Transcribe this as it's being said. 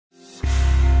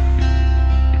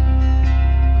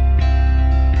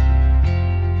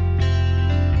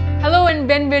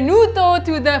benvenuto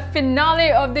to the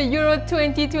finale of the Euro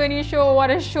 2020 show. What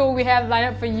a show we have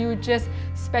lined up for you, just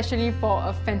especially for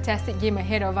a fantastic game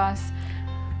ahead of us.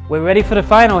 We're ready for the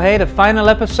final, hey? The final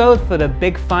episode for the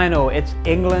big final. It's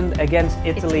England against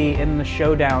Italy in the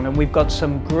showdown, and we've got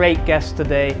some great guests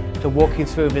today to walk you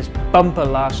through this bumper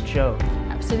last show.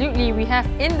 Absolutely. We have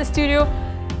in the studio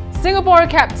Singapore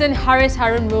captain Hariss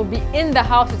Harun will be in the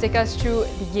house to take us through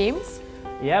the games.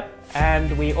 Yep,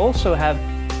 and we also have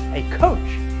a coach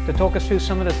to talk us through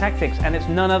some of the tactics, and it's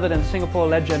none other than Singapore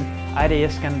legend Aide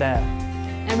Iskandar.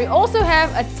 And we also have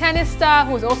a tennis star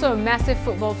who's also a massive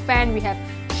football fan. We have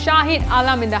Shaheed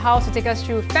Alam in the house to take us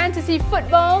through fantasy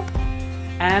football.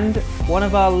 And one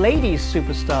of our ladies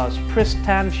superstars, Pris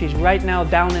Tan, she's right now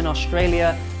down in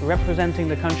Australia representing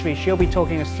the country. She'll be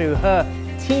talking us through her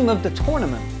team of the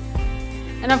tournament.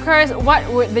 And of course, what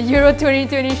would the Euro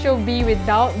 2020 show be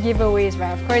without giveaways,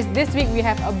 right? Of course, this week we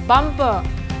have a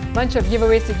bunch of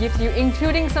giveaways to give to you,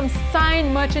 including some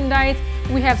signed merchandise.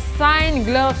 We have signed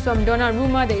gloves from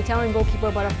Donnarumma, the Italian goalkeeper,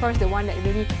 but of course the one that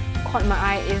really caught my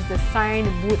eye is the signed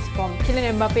boots from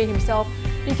Kylian MBAPPE himself.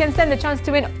 You can stand the chance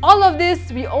to win all of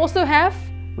this. We also have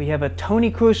a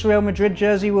Toni Kroos Real Madrid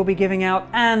jersey we'll be giving out,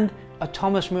 and a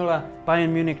Thomas Müller Bayern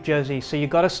Munich jersey. So you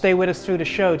got to stay with us through the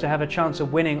show to have a chance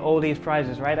of winning all these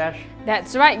prizes, right Ash?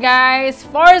 That's right guys,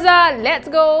 Forza, let's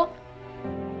go!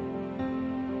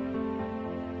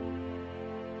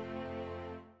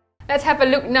 Let's have a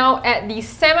look now at the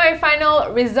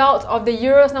semi-final results of the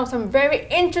Euros. Now some very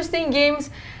interesting games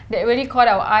that really caught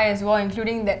our eye as well,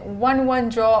 including that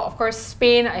 1-1 draw. Of course,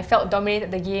 Spain, I felt,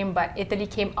 dominated the game, but Italy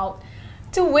came out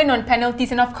to win on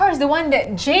penalties. And of course, the one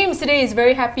that James today is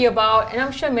very happy about, and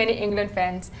I'm sure many England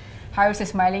fans, Hariss is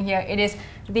smiling here, it is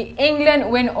the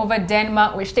England win over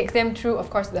Denmark, which takes them through, of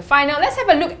course, to the final. Let's have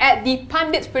a look at the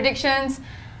pundits' predictions.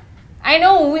 I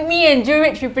know me and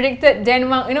Duric, we predicted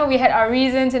Denmark. You know, we had our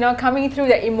reasons, you know, coming through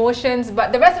the emotions,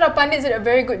 but the rest of the pundits did a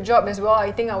very good job as well,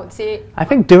 I think I would say. I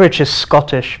think Duric is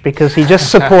Scottish because he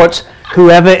just supports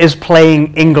whoever is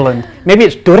playing England. Maybe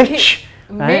it's Duric?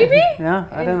 Maybe? Right? Yeah,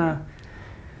 I don't know.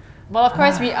 Well, of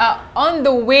course, we are on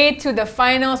the way to the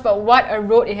finals, but what a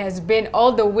road it has been.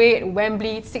 All the way at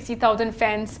Wembley, 60,000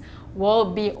 fans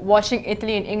will be watching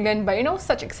Italy and England, but you know,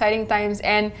 such exciting times.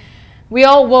 And we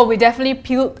all will. We definitely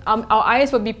peeled. Our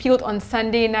eyes will be peeled on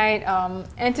Sunday night.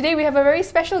 And today we have a very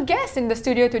special guest in the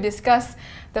studio to discuss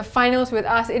the finals with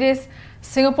us. It is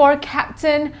Singapore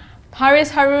captain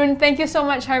Hariss Harun. Thank you so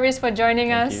much, Hariss, for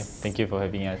joining us. Thank you for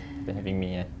having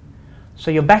me. So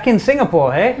you're back in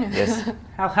Singapore, hey? Yes.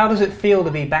 How does it feel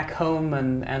to be back home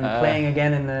and playing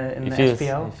again in the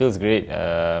SPL? It feels great.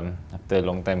 After a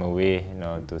long time away, you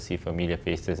know, to see familiar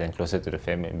faces and closer to the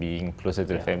family, being closer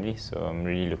to the family. So I'm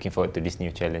really looking forward to this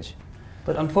new challenge.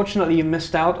 But unfortunately, you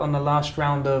missed out on the last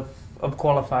round of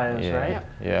qualifiers, right?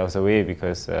 Yeah, I was away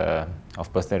because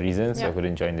of personal reasons. So I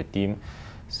couldn't join the team.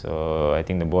 So I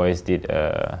think the boys did.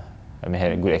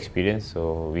 Had a good experience,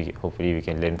 so hopefully we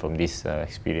can learn from this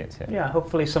experience. Yeah,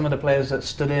 hopefully some of the players that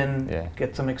stood in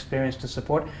get some experience to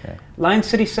support. Lion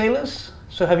City Sailors,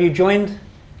 so have you joined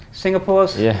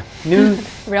Singapore's new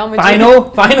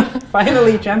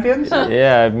finally champions?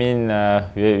 Yeah, I mean,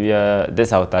 we are,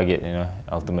 that's our target, you know,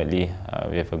 ultimately.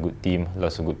 We have a good team,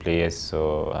 lots of good players,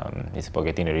 so it's about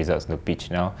getting the results on the pitch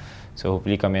now. So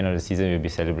hopefully come end of the season we'll be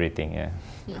celebrating.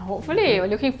 Hopefully, we're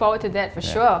looking forward to that for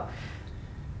sure.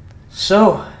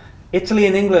 So, Italy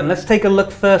and England, let's take a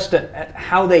look first at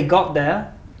how they got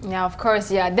there. Yeah, of course,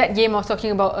 that game I was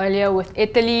talking about earlier with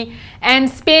Italy and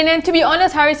Spain. And to be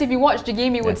honest, Hariss, if you watched the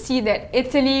game, you would see that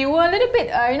Italy were a little bit,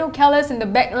 careless in the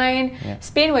back line.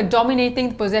 Spain were dominating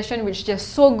the possession, which they're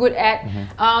so good at.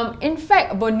 In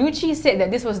fact, Bonucci said that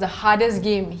this was the hardest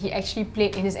game he actually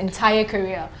played in his entire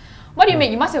career. What do you make?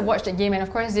 You must have watched the game, and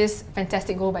of course, this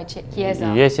fantastic goal by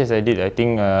Chiesa. Yes, I did. I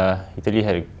think Italy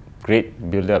had a great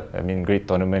build-up, great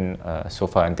tournament so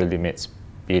far until they met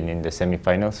Spain in the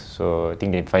semi-finals. So I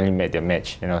think they finally met their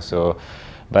match, you know. So,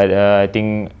 but I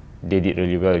think they did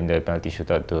really well in the penalty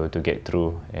shootout to get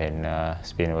through, and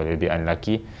Spain were a little bit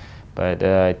unlucky. But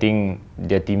I think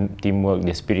their teamwork,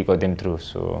 their spirit got them through.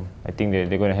 So I think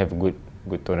they're going to have a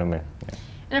good tournament.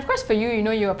 And of course, for you,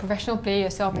 you're a professional player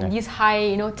yourself in these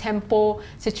high, tempo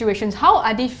situations. How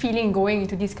are they feeling going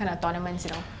into these kind of tournaments,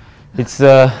 It's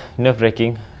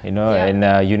nerve-wracking,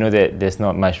 and you know that there's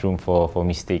not much room for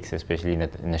mistakes, especially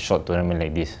in a short tournament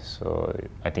like this. So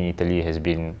I think Italy has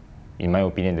been, in my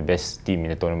opinion, the best team in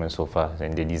the tournament so far,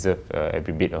 and they deserve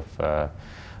every bit of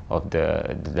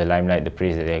the limelight, the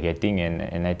praise that they're getting,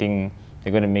 and I think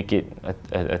they're going to make it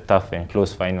a tough and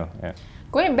close final.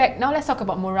 Going back, now let's talk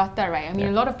about Morata, right? I mean,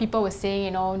 a lot of people were saying,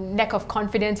 you know, lack of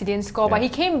confidence, he didn't score, but he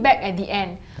came back at the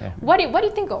end. What do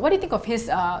you think of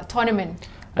his tournament?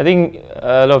 I think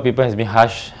a lot of people has been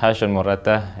harsh on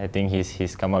Morata. I think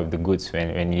he's come out with the goods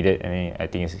when needed. I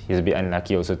think he's a bit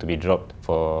unlucky also to be dropped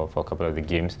for a couple of the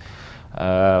games.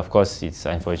 Of course, it's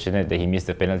unfortunate that he missed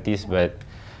the penalties, but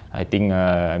I think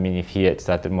I mean, if he had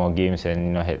started more games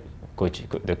and had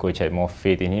the coach had more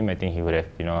faith in him, I think he would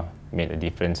have made a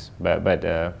difference. But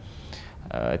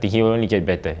I think he will only get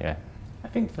better. Yeah. I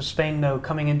think for Spain though,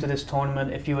 coming into this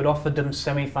tournament, if you had offered them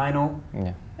semi-final,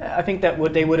 I think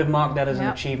they would have marked that as an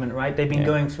achievement, right? They've been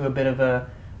going through a bit of a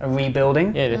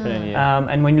rebuilding. Yeah, definitely.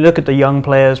 And when you look at the young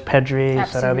players, Pedri,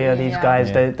 Sarabia, these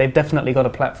guys, they've definitely got a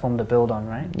platform to build on,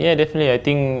 right? Yeah, definitely. I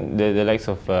think the likes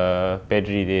of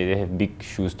Pedri, they have big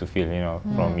shoes to fill, you know,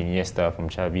 from Iniesta, from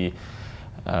Xavi,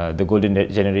 the golden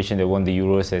generation that won the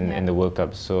Euros and the World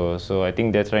Cup. So I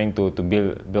think they're trying to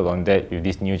build on that with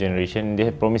this new generation. They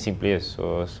have promising players.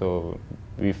 So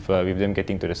with them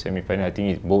getting to the semi-final, I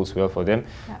think it bodes well for them.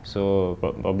 So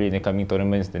probably in the coming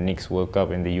tournaments, the next World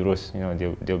Cup and the Euros, you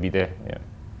know, they'll be there.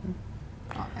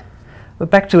 Yeah.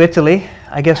 But back to Italy,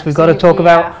 I guess we've got to talk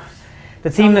about the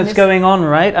team that's going on,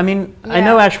 right? I mean, I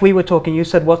know, Ash, we were talking, you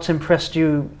said what's impressed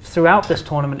you throughout this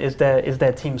tournament is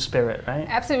their team spirit, right?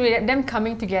 Absolutely, them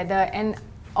coming together, and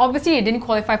obviously they didn't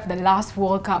qualify for the last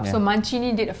World Cup, so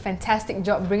Mancini did a fantastic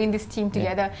job bringing this team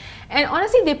together. And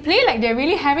honestly, they play like they're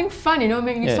really having fun, you know.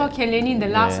 Maybe you saw Chiellini in the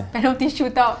last penalty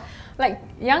shootout, like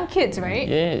young kids, right?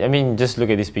 Yeah, I mean, just look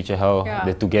at this picture, how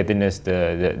the togetherness,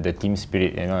 the team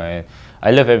spirit, you know. I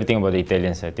love everything about the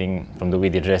Italians. I think from the way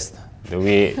they dressed, the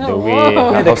way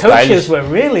the coaches were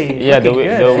really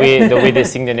the way they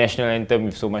sing the national anthem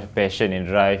with so much passion and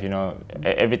drive, you know,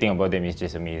 everything about them is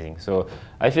just amazing. So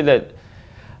I feel that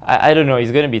I don't know,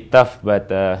 it's going to be tough,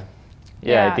 but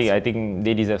I think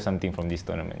they deserve something from this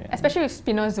tournament. Especially with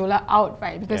Spinazzola out,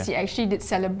 right? Because he actually did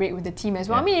celebrate with the team as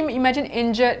well. I mean, imagine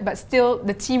injured, but still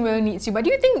the team really needs you. But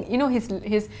do you think, you know, his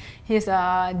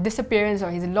disappearance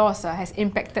or his loss has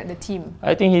impacted the team?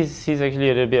 I think he's actually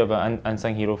a little bit of an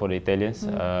unsung hero for the Italians.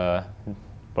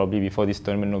 Probably before this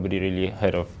tournament, nobody really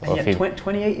heard of him.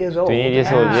 28 years old. 28 years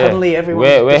old. Yeah. Suddenly everyone.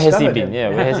 Where has he been? Yeah,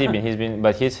 where has he been?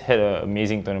 But he's had an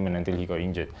amazing tournament until he got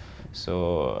injured.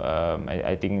 So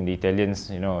I think the Italians,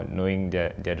 you know, knowing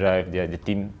their drive, the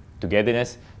team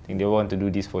togetherness, I think they want to do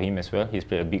this for him as well. He's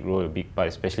played a big role, a big part,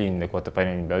 especially in the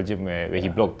quarterfinal in Belgium, where he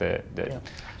blocked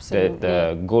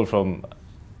the goal from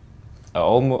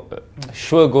almost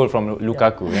sure goal from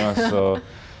Lukaku. You know, so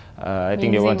I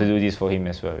think they want to do this for him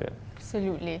as well. Yeah.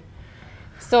 Absolutely.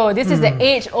 So this is the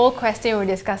age-old question we're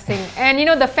discussing, and you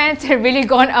know, the fans have really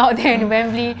gone out there in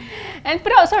Wembley and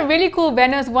put out some really cool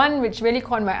banners. One which really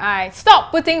caught my eye: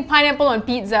 "Stop putting pineapple on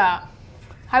pizza."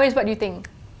 Hariss, what do you think?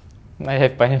 I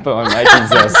have pineapple on my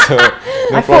pizza, so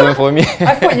no problem for me.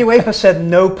 I thought UEFA said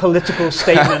no political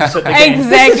statements at the game.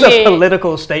 Exactly. This is a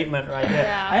political statement right here.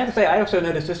 I have to say, I also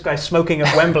noticed this guy smoking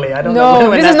at Wembley. I don't know.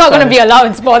 No, this is not going to be allowed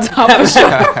in sports for sure.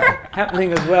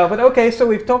 Happening as well. But okay, so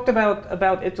we've talked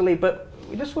about Italy, but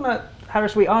we just want to,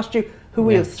 Hariss, we asked you who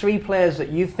were the three players that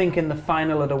you think in the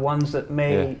final are the ones that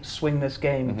may swing this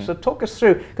game. So talk us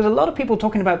through, because a lot of people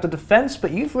talking about the defense,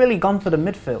 but you've really gone for the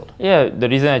midfield. Yeah, the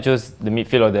reason I chose the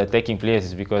midfield or the attacking players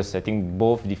is because I think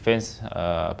both defense,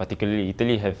 particularly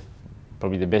Italy, have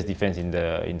probably the best defense in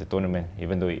the tournament,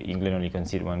 even though England only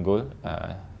conceded 1 goal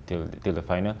till the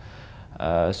final.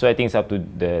 So I think it's up to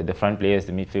the front players,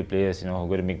 the midfield players, you know, who are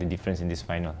going to make the difference in this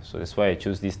final. So that's why I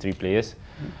chose these three players.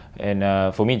 And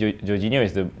for me, Jorginho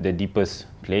is the deepest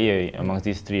player amongst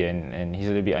these three, and he's a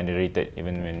little bit underrated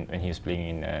even when he was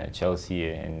playing in Chelsea.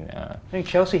 And I think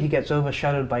Chelsea, he gets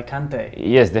overshadowed by Kante.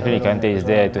 Yes, definitely Kante is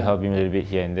there to help him a little bit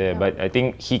here and there. But I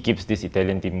think he keeps this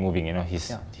Italian team moving. You know,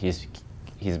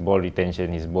 his ball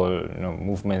retention, his ball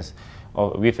movements.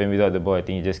 With and without the ball, I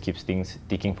think it just keeps things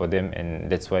ticking for them,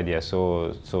 and that's why they are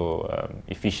so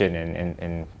efficient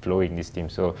and flowing, this team.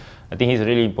 So I think he's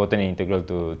really important and integral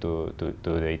to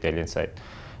the Italian side.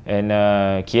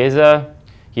 And Chiesa,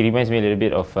 he reminds me a little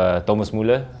bit of Thomas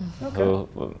Müller,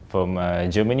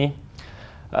 from Germany.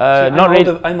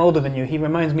 I'm older than you. He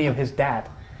reminds me of his dad.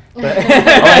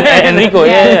 Enrico,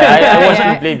 I watched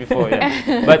him play before.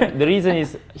 But the reason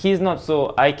is he's not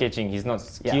so eye-catching. He's not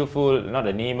skillful, not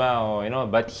a Neymar, or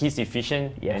but he's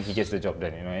efficient and he gets the job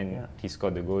done. And he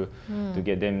scored the goal to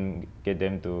get them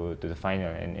to the final.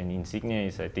 And Insigne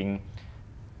is, I think,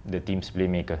 the team's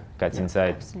playmaker. Cuts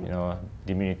inside,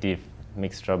 diminutive,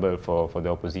 makes trouble for the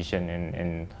opposition,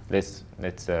 and let's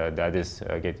the others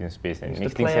get in space and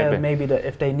make things happen. Maybe that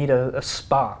if they need a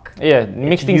spark. Yeah,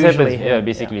 make things happen. Him. Yeah,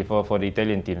 basically for the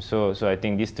Italian team. So I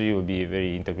think these three will be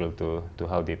very integral to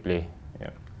how they play. Yeah.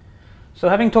 So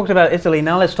having talked about Italy,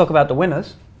 now let's talk about the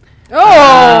winners.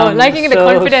 Oh, liking the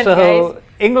confidence, guys.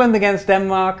 England against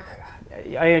Denmark.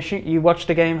 I assume you watched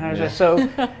the game, Hariss. Yeah. So,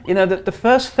 you know, the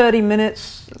first 30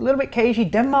 minutes, a little bit cagey.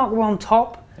 Denmark were on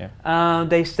top. Yeah.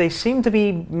 They seemed to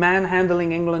be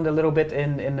manhandling England a little bit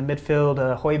in the midfield.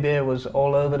 Højbjerg was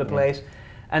all over the place.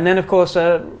 And then, of course,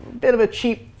 a bit of a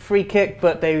cheap free kick,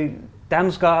 but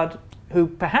Damsgaard, who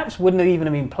perhaps wouldn't have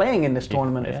even been playing in this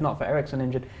tournament if not for Eriksson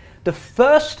injured. The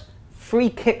first free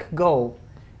kick goal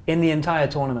in the entire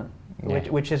tournament,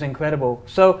 which is incredible.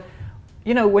 So,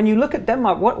 you know, when you look at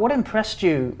Denmark, what impressed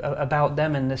you about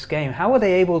them in this game? How were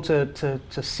they able to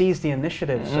seize the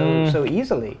initiative so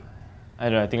easily? I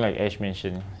don't know, I think like Ash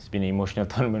mentioned, it's been an emotional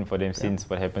tournament for them since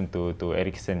what happened to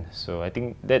Eriksson. So I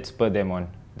think that spurred them on.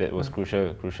 That was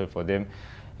crucial for them.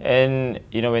 And,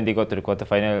 you know, when they got to the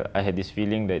quarterfinal, I had this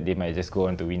feeling that they might just go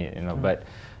on to win it, you know. But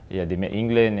yeah, they met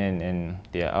England and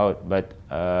they are out. But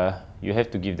you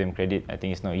have to give them credit. I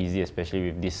think it's not easy,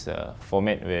 especially with this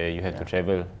format where you have to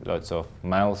travel lots of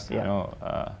miles, you know,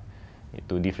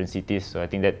 to different cities. So I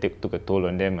think that took a toll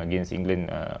on them against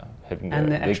England, having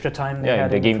the extra time they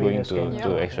had the in game the going previous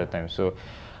to extra time. So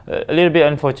a little bit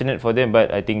unfortunate for them,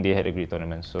 but I think they had a great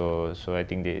tournament. So I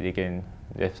think they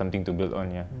have something to build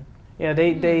on. Yeah,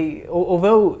 they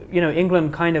although, you know,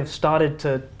 England kind of started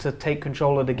to take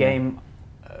control of the game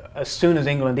as soon as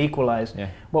England equalised.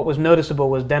 What was noticeable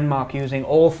was Denmark using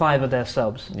all 5 of their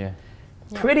subs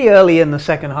pretty early in the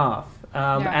second half.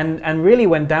 And really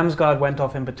when Damsgaard went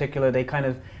off in particular, they kind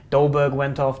of, Dolberg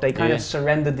went off, they kind of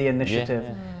surrendered the initiative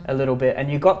a little bit.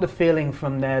 And you got the feeling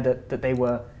from there that they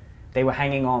were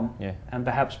hanging on and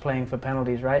perhaps playing for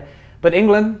penalties, right? But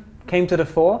England came to the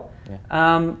fore.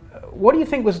 What do you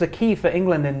think was the key for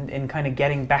England in kind of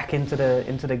getting back into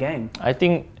the game? I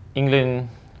think England,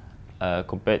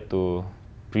 compared to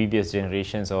previous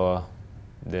generations or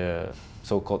the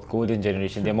so-called golden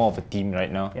generation, they're more of a team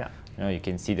right now. You know, you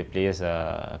can see the players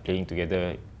are playing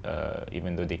together,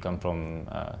 even though they come from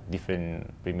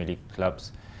different Premier League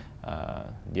clubs.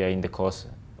 They are in the cause,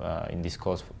 in this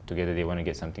cause together. They want to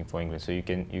get something for England. So you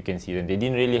can see them. They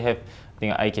didn't really have, I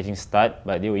think, an eye-catching start,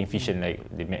 but they were efficient. Like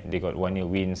they got 1-0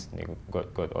 wins. They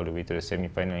got all the way to the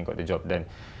semi-final and got the job done.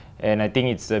 And I think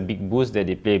it's a big boost that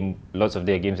they play lots of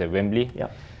their games at Wembley.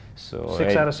 So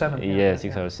 6 out of 7. Yeah,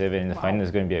 6 out of 7. And the final is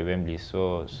going to be at Wembley.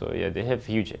 So yeah, they have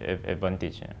huge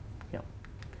advantage.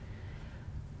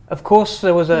 Of course,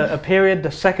 there was a period,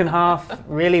 the second half,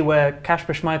 really where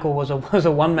Kasper Schmeichel was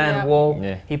a one-man wall.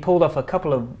 He pulled off a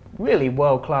couple of really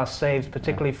world-class saves,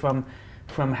 particularly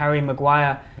from Harry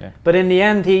Maguire. But in the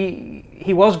end,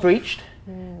 he was breached,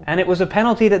 and it was a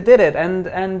penalty that did it. And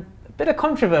a bit of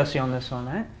controversy on this one,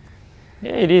 right?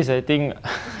 Yeah, it is. I think.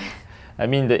 I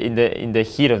mean, in the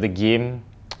heat of the game,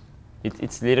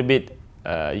 it's a little bit.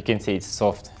 You can say it's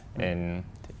soft and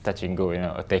touch and go. You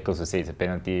know, attackers will say it's a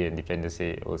penalty, and defenders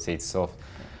will say it's soft.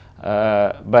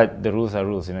 But the rules are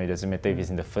rules. You know, it doesn't matter if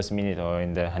it's in the first minute or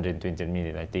in the 120th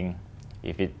minute. I think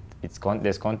if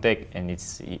there's contact and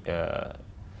it's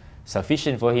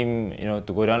sufficient for him, you know,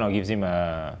 to go down or gives him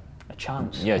a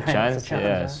chance. Yeah,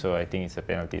 chance. So I think it's a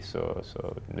penalty. So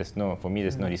there's no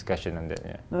discussion on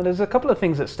that. No, there's a couple of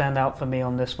things that stand out for me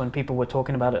on this when people were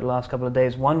talking about it the last couple of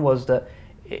days. One was that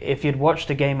if you'd watched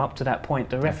the game up to that point,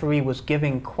 the referee was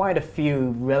giving quite a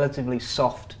few relatively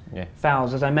soft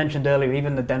fouls. As I mentioned earlier,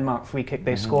 even the Denmark free kick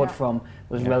they scored from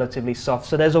was relatively soft.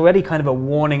 So there's already kind of a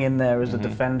warning in there as a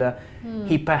defender.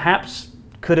 He perhaps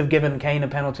could have given Kane a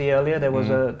penalty earlier. There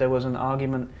was an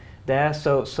argument there.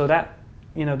 So that,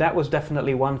 you know, that was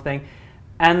definitely one thing.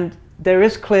 And there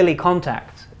is clearly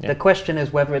contact. The question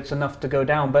is whether it's enough to go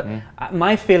down. But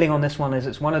my feeling on this one is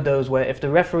it's one of those where if the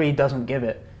referee doesn't give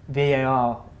it,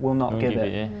 VAR will not give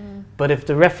it. But if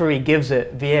the referee gives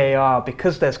it, VAR,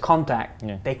 because there's contact,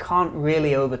 they can't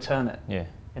really overturn it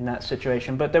in that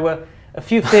situation. But there were a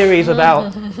few theories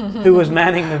about who was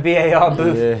manning the VAR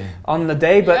booth on the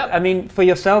day. But I mean, for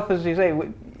yourself, as you say,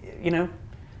 you know,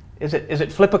 is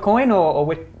it flip a coin,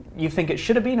 or you think it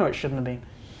should have been or it shouldn't have been?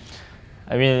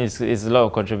 I mean, it's a lot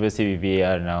of controversy with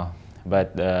VAR now.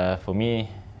 But for me,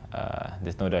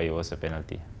 there's no doubt it was a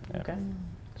penalty. Okay.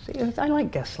 See, I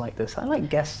like guests like this. I like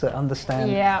guests that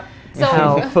understand so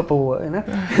how football works. You know?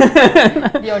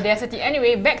 The audacity.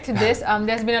 Anyway, back to this.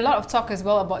 There's been a lot of talk as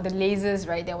well about the lasers,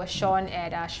 right? That was shown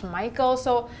at Schmeichel.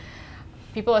 So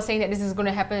people are saying that this is going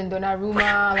to happen in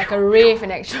Donnarumma, like a rave,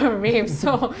 an actual rave.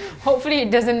 So hopefully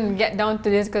it doesn't get down to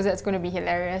this, because that's going to be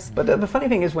hilarious. But the funny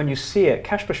thing is, when you see it,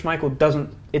 Kasper Schmeichel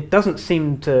doesn't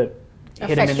seem to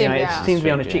hit him in the eye. Yeah. It seems to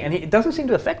be on his cheek, and it doesn't seem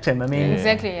to affect him. I mean,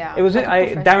 exactly, yeah. It was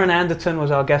Darren Anderton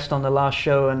was our guest on the last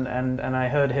show, and I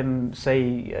heard him say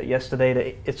yesterday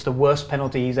that it's the worst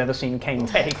penalty he's ever seen Kane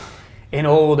take in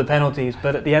all the penalties.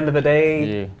 But at the end of the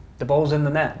day, the ball's in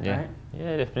the net, right?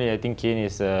 Yeah, definitely. I think Kane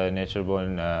is a natural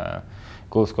born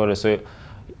goal scorer. So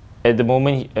at the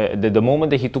moment, the moment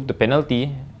that he took the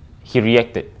penalty, he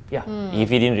reacted. Yeah. If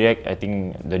he didn't react, I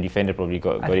think the defender probably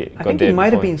got it. I think he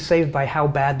might have been saved by how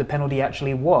bad the penalty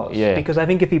actually was. Yeah. Because I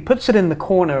think if he puts it in the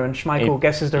corner and Schmeichel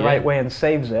guesses the right way and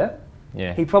saves it,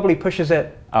 he probably pushes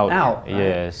it out.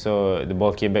 Yeah. So the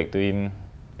ball came back to him,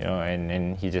 you know,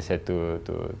 and he just had to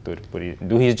put it,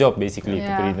 do his job basically,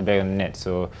 to put it in the back of the net.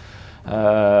 So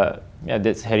yeah,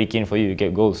 that's Harry Kane for you. You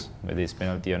get goals, whether it's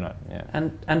penalty or not. Yeah.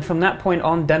 And from that point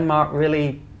on, Denmark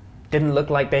really didn't look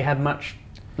like they had much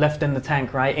left in the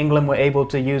tank, right? England were able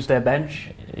to use their bench.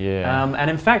 Yeah. And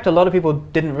in fact, a lot of people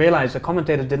didn't realize, the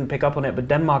commentators didn't pick up on it, but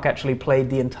Denmark actually played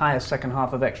the entire second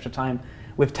half of extra time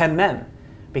with 10 men,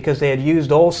 because they had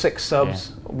used all 6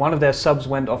 subs. One of their subs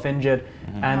went off injured,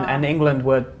 and England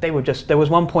there was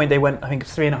one point they went, I think,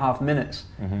 3.5 minutes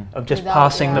of just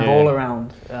passing the ball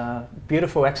around.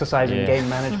 Beautiful exercise in game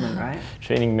management, right?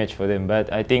 Training match for them.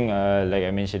 But I think, like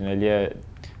I mentioned earlier,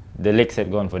 the legs had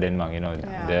gone for Denmark, you know.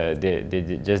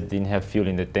 They just didn't have fuel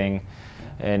in the tank.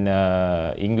 And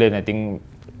England, I think,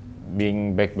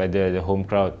 being backed by the home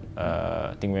crowd,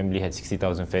 I think Wembley had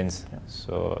 60,000 fans.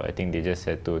 So I think they just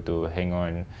had to hang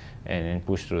on and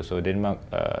push through. So Denmark,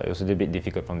 it was a little bit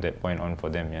difficult from that point on for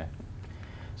them,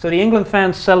 So the England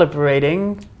fans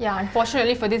celebrating. Yeah,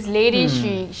 unfortunately for this lady,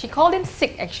 she called in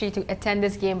sick actually to attend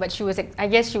this game, but she was, I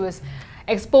guess she was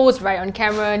exposed right on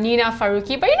camera, Nina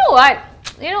Faruqi. But you know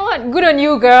what? Good on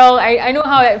you, girl. I know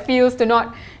how it feels to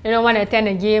not, want to attend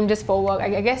a game just for work.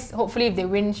 I guess hopefully if they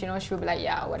win, she'll be like,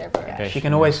 yeah, whatever. Yeah, she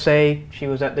can always say she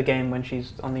was at the game when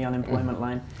she's on the unemployment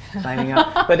line signing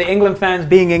up. But the England fans,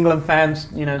 being England fans,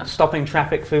 stopping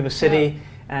traffic through the city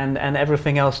and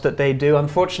everything else that they do.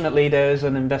 Unfortunately, there's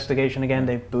an investigation again.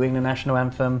 They're booing the national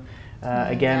anthem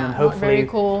again, and hopefully,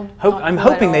 I'm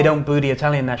hoping they don't boo the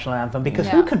Italian national anthem, because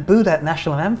who could boo that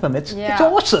national anthem? It's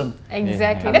awesome.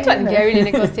 Exactly. That's what Gary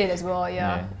Lineker said as well.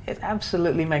 It's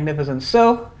absolutely magnificent.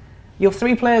 So, your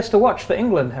 3 players to watch for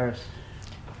England, Hariss?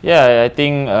 Yeah, I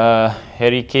think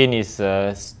Harry Kane is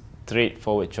a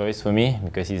straightforward choice for me,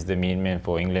 because he's the main man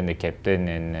for England, the captain,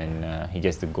 and he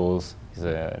gets the goals. He's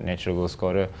a natural goal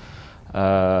scorer.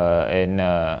 And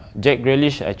Jack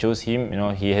Grealish, I chose him.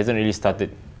 He hasn't really started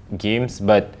games,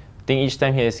 but I think each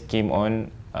time he has came on,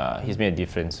 he's made a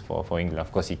difference for England.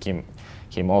 Of course, he came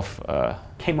off.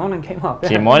 Came on and came off.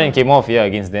 Came on and came off,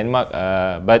 against Denmark.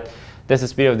 But that's the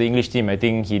spirit of the English team. I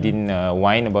think he didn't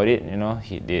whine about it.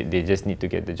 They just need to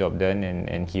get the job done,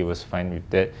 and he was fine with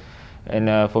that.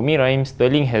 And for me, Raheem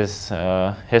Sterling has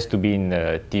to be in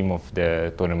the team of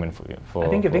the tournament for. I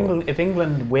think if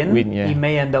England win, he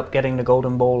may end up getting the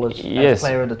golden ball as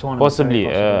player of the tournament. Possibly.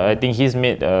 I think he's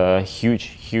made a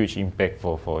huge impact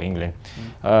for England.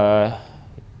 A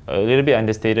little bit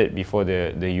understated before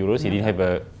the Euros. He didn't have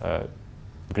a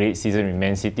great season with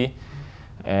Man City.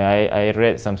 I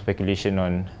read some speculation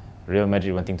on Real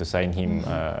Madrid wanting to sign him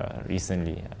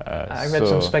recently. I read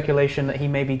some speculation that he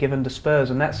may be given to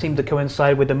Spurs, and that seemed to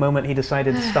coincide with the moment he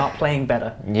decided to start playing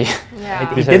better. He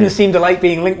didn't seem to like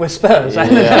being linked with Spurs.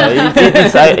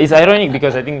 It's ironic,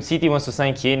 because I think City wants to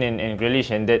sign Kane and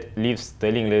Grealish, and that leaves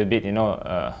Sterling a little bit,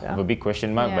 of a big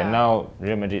question mark. But now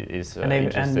Real Madrid is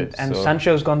interested. And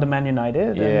Sancho's gone to Man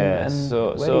United.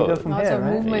 So where do you go from lots here, of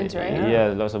movements, right?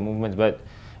 Yeah, lots of movements, but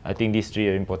I think these 3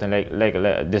 are important. Like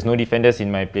there's no defenders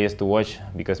in my players to watch,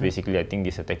 because basically I think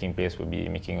these attacking players will be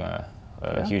making a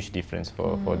huge difference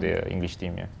for the English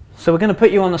team. So we're going to put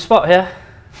you on the spot here.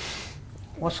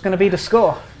 What's going to be the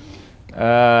score?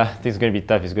 I think it's going to be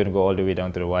tough. It's going to go all the way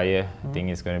down to the wire. I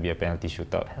think it's going to be a penalty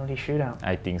shootout. Penalty shootout.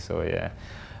 I think so, yeah.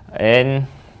 And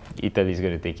Italy's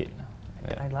going to take it.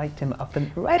 I liked him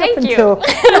right up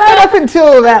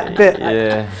until that bit.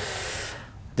 Yeah.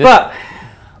 But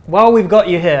while we've got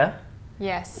you here,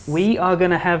 we are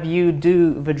going to have you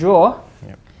do the draw.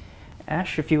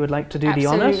 Ash, if you would like to do the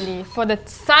honors. Absolutely. For the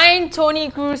signed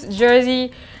Toni Kroos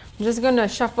jersey, I'm just going to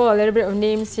shuffle a little bit of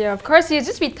names here. Of course, he's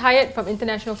just retired from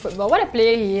international football. What a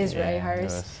player he is, right,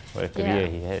 Hariss? What a career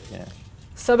he had,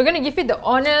 So we're going to give you the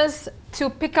honors to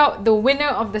pick out the winner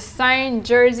of the signed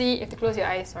jersey. You have to close your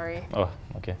eyes, sorry. Oh,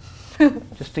 okay.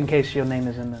 Just in case your name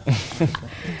is in there.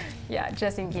 Yeah,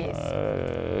 just in case.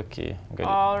 Okay, got it.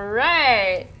 All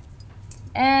right.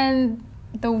 And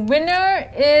the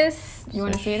winner is, you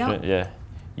want to say it out? Yeah.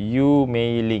 Yu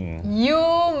Mei Ling. Yu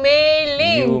Mei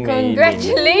Ling. Yu Mei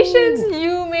Congratulations,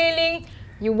 Yu Mei Ling.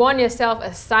 You won yourself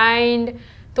a signed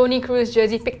Tony Kroos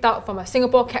jersey picked out from a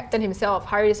Singapore captain himself,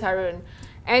 Hariss Harun.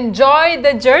 Enjoy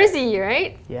the jersey,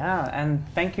 right? Yeah, and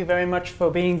thank you very much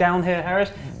for being down here,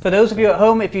 Hariss. For those of you at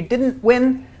home, if you didn't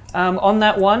win on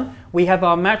that one, we have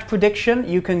our match prediction.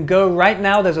 You can go right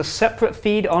now. There's a separate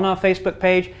feed on our Facebook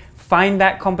page. Find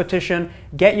that competition.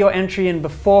 Get your entry in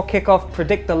before kickoff.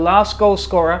 Predict the last goal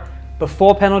scorer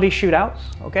before penalty shootouts,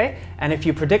 okay? And if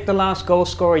you predict the last goal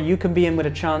scorer, you can be in with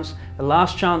a chance, the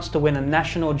last chance to win a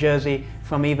national jersey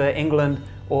from either England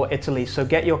or Italy. So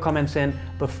get your comments in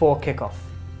before kickoff.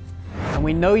 And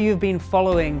we know you've been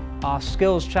following our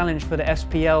skills challenge for the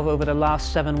SPL over the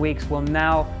last 7 weeks. Well,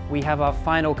 now we have our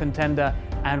final contender,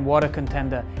 and what a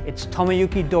contender. It's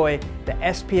Tomoyuki Doi, the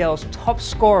SPL's top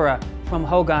scorer from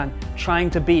Hogan, trying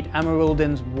to beat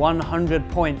Amiruldin's 100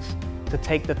 points to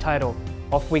take the title.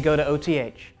 Off we go to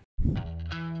OTH.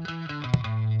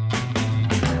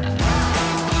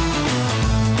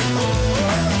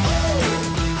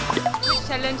 Which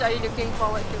challenge are you looking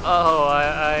forward to? Oh,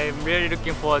 I'm really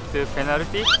looking forward to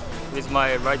penalty with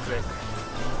my right leg.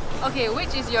 Okay,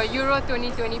 which is your Euro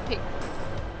 2020 pick?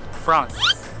 France.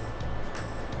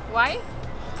 Why?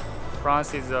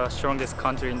 France is the strongest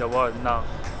country in the world now.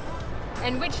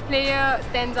 And which player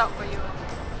stands out for you?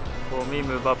 For me,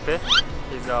 MBAPPE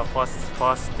is the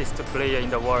fastest player in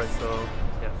the world, so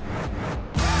yeah.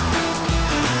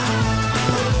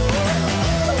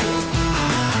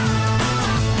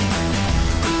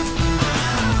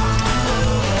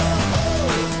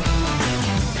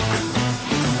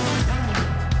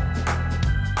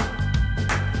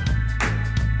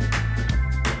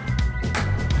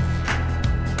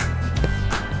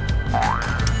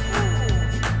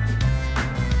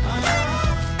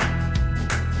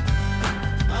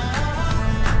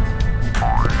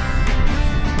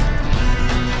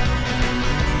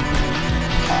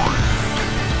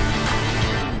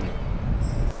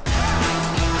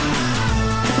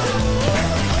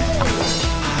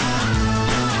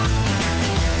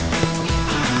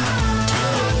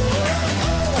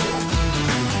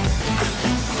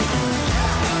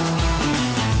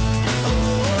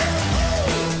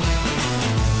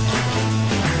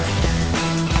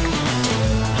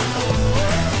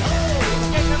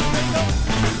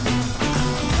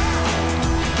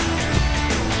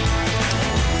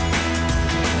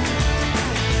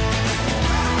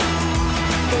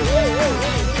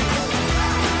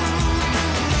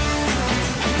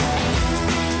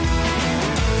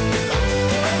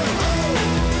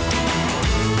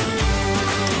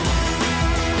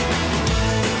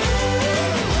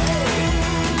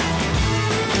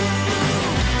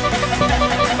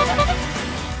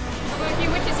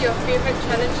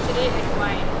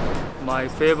 My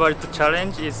favorite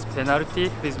challenge is penalty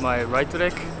with my right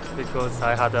leg because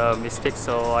I had a mistake,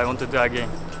 so I want to do again.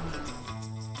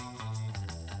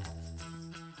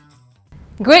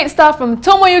 Great stuff from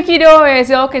Tomoyuki though. As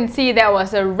you all can see, that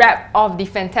was a wrap of the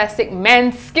fantastic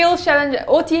men's skills challenge at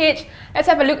OTH. Let's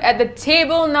have a look at the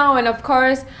table now, and of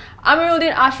course,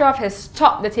 Amiruldin Ashraf has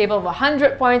topped the table of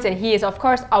 100 points, and he is of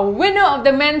course our winner of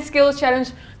the men's skills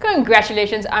challenge.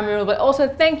 Congratulations, Amirul, but also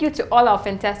thank you to all our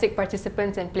fantastic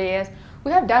participants and players.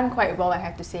 We have done quite well, I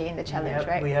have to say, in the challenge,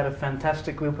 right? We had a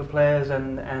fantastic group of players,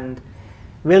 and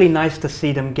really nice to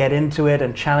see them get into it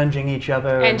and challenging each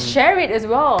other. And share it as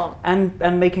well.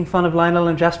 And making fun of Lionel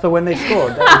and Jasper when they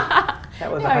scored.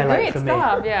 That was a highlight for me. Great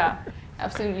stuff, yeah,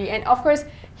 absolutely. And of course,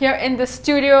 here in the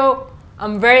studio,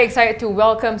 I'm very excited to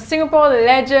welcome Singapore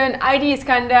legend Aide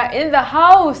Iskandar in the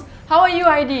house. How are you,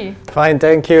 Aide? Fine,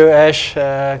 thank you, Ash.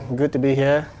 Good to be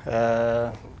here.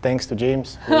 Thanks to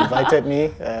James who invited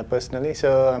me personally.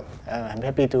 So I'm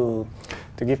happy to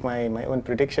give my own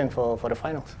prediction for the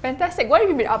finals. Fantastic. What have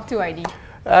you been up to, Aide?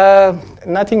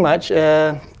 Nothing much.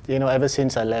 You know, ever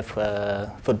since I left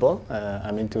football,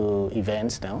 I'm into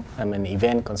events now. I'm an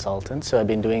event consultant, so I've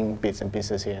been doing bits and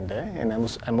pieces here and there. And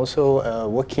I'm also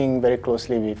working very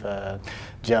closely with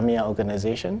Jamia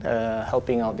organization,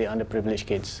 helping out the underprivileged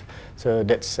kids. So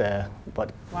that's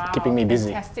what keeping me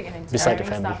busy beside the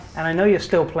family. Stuff. And I know you're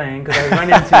still playing because I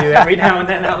run into you every now and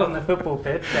then out on the football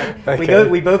pitch. Okay.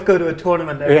 We both go to a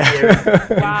tournament every year in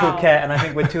Phuket, and I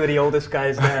think we're two of the oldest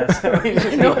guys there. So we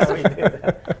just know how we do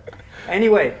that.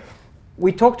 Anyway,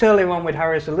 we talked earlier on with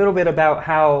Hariss a little bit about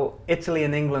how Italy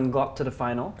and England got to the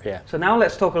final. Yeah. So now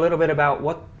let's talk a little bit about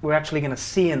what we're actually going to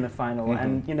see in the final.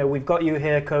 And you know, we've got you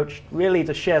here, Coach, really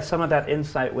to share some of that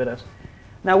insight with us.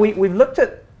 Now we've looked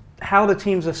at how the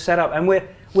teams are set up, and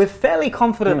we're fairly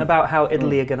confident about how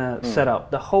Italy are going to set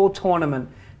up. The whole tournament,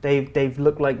 they've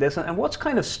looked like this. And what's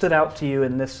kind of stood out to you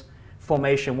in this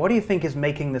formation? What do you think is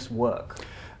making this work?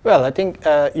 Well, I think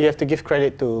you have to give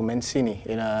credit to Mancini.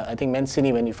 I think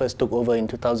Mancini, when he first took over in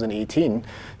 2018,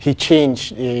 he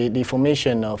changed the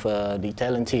formation of the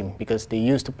Italian team, because they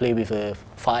used to play with a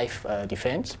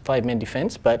five-man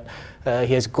defense, but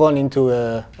he has gone into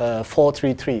a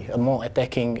 4-3-3, a more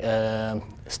attacking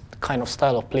kind of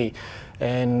style of play.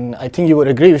 And I think you would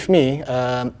agree with me.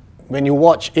 When you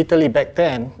watch Italy back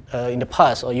then, in the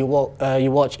past, or you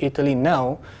watch Italy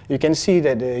now, you can see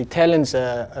that the Italians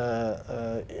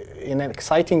are in an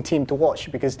exciting team to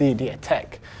watch, because they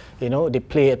attack. They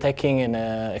play attacking and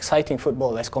exciting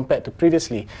football as compared to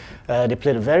previously. They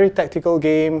played a very tactical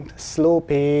game, slow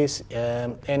pace,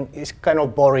 and it's kind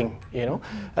of boring.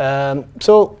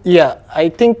 So yeah, I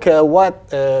think what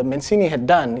Mancini had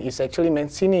done is actually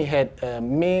Mancini had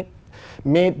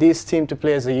made this team to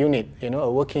play as a unit, a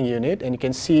working unit, and you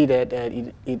can see that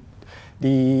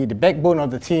the backbone of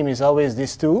the team is always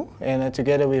these two, and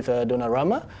together with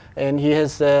Donnarumma, and he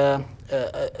has a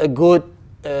good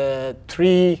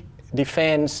three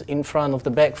defense in front of the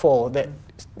back four that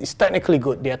is technically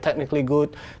good. They are technically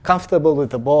good, comfortable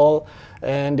with the ball,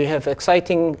 and they have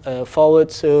exciting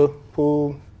forwards who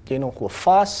are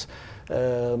fast.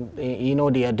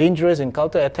 They are dangerous in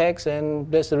counter attacks,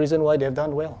 and that's the reason why they've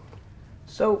done well.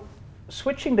 So,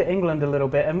 switching to England a little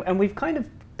bit, and we've kind of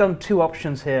done two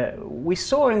options here. We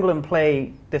saw England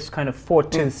play this kind of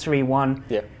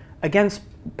 4-2-3-1 against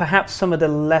perhaps some of the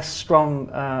less strong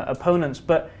opponents,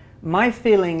 but my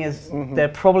feeling is they're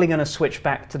probably going to switch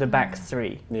back to the back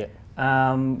three,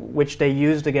 which they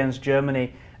used against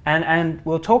Germany. And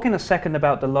we'll talk in a second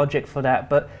about the logic for that,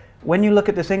 but when you look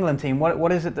at this England team,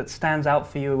 what is it that stands out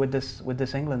for you with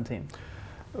this England team?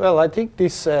 Well, I think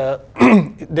this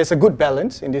there's a good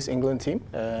balance in this England team.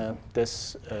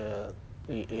 There's,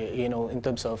 in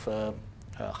terms of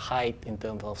height, in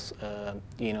terms of,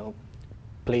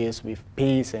 players with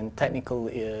pace and technical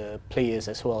players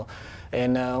as well.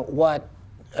 And what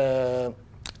I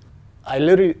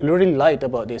really liked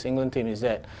about this England team is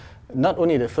that not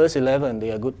only the first 11,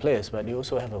 they are good players, but they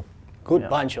also have a good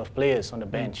bunch of players on the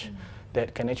bench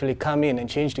that can actually come in and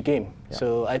change the game.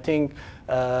 So I think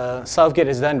Southgate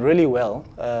has done really well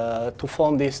to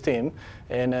form this team,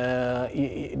 and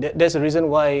that's the reason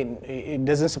why it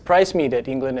doesn't surprise me that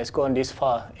England has gone this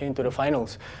far into the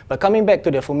finals. But coming back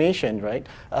to the formation, right,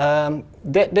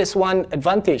 that's one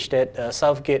advantage that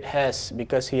Southgate has,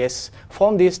 because he has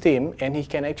formed this team and he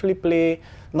can actually play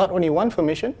not only one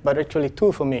formation, but actually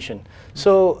two formations.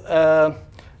 So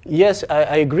yes,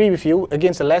 I agree with you.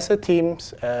 Against the lesser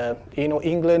teams,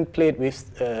 England played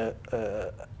with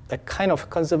a kind of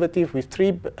conservative with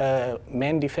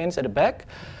three-man defense at the back.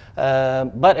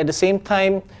 But at the same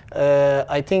time,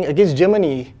 I think against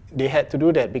Germany, they had to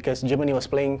do that because Germany was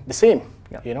playing the same.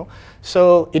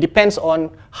 So it depends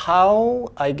on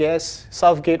how, I guess,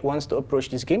 Southgate wants to approach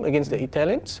this game against the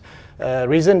Italians.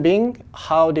 Reason being,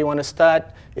 how they want to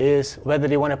start is whether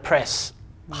they want to press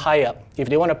high up. If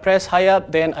they want to press high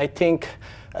up, then I think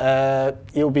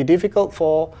it will be difficult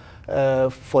for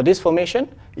this formation.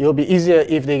 It will be easier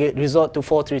if they resort to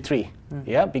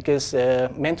 4-3-3, because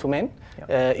man-to-man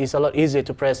is a lot easier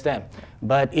to press them.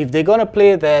 But if they're going to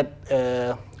play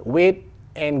that wait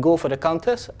and go for the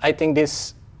counters, I think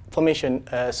this formation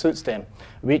suits them,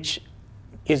 which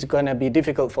is going to be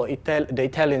difficult for the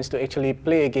Italians to actually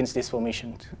play against this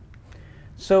formation.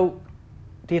 So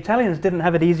the Italians didn't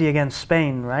have it easy against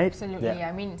Spain, right? Absolutely.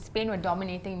 I mean, Spain were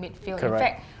dominating midfield. Correct. In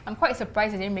fact, I'm quite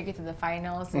surprised they didn't make it to the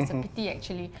finals. It's a pity,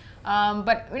 actually.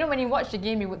 But when you watch the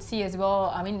game, you would see as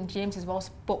well. I mean, James as well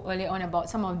spoke earlier on about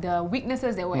some of the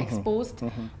weaknesses that were exposed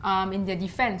in their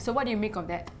defense. So, what do you make of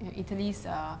that? Italy's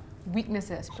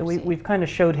weaknesses. So we've kind of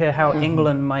showed here how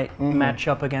England might match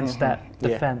up against that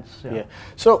defense.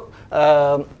 So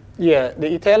the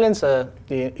Italians,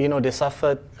 they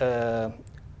suffered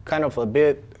kind of a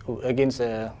bit against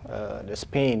the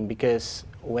Spain, because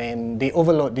when they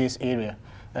overload this area,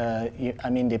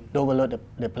 they overload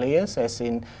the players, as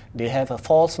in they have a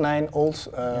false nine,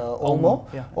 Olmo.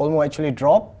 Olmo actually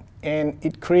dropped, and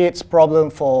it creates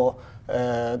problem for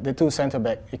the two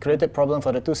centre-back. It created problem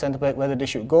for the two centre-back whether they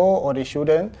should go or they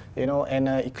shouldn't, and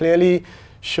it clearly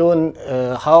shown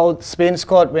how Spain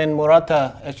scored when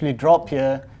Morata actually dropped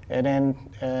here, and then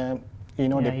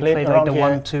they played around like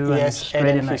the here, 1-2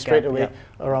 and then straight away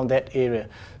around that area.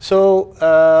 So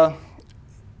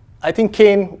I think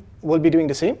Kane will be doing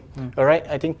the same. All right,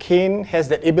 I think Kane has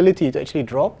that ability to actually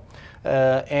drop.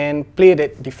 and play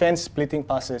that defense splitting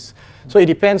passes. So it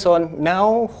depends on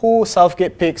now who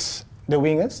Southgate picks the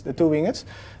wingers, the two wingers,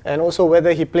 and also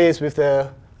whether he plays with the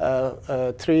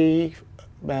three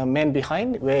men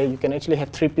behind, where you can actually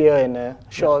have Trippier and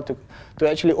Shaw to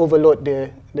actually overload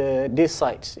these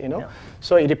sides, you know. Yeah.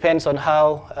 So it depends on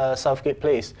how Southgate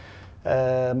plays.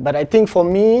 But I think for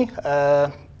me,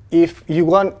 if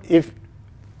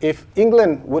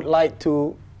England would like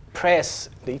to press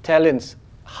the Italians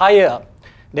higher up,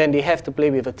 then they have to play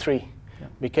with a 3,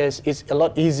 because it's a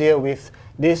lot easier with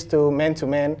these two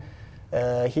man-to-man.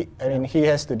 He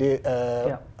has to do.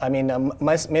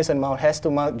 Mason Mount has to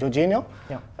mark Jorginho,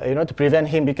 you know, to prevent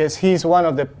him, because he's one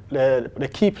of the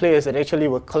key players that actually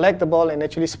will collect the ball and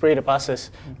actually spray the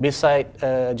passes. Beside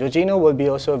Jorginho will be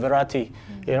also Verratti,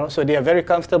 you know, so they are very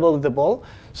comfortable with the ball.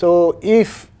 So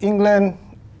if England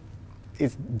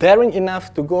is daring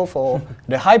enough to go for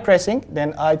the high pressing,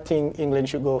 then I think England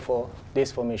should go for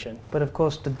this formation. But of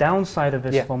course, the downside of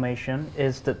this formation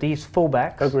is that these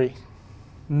fullbacks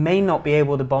may not be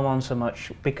able to bomb on so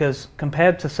much, because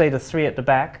compared to, say, the 3 at the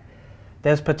back,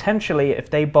 there's potentially, if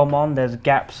they bomb on, there's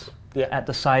gaps at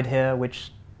the side here,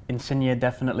 which Insigne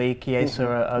definitely, Chiesa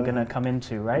are going to come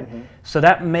into, right? So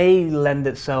that may lend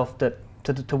itself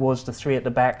towards the 3 at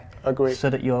the back, so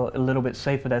that you're a little bit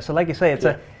safer there. So like you say,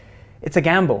 it's a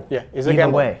gamble. Yeah, it's a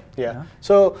gamble. Way. Yeah.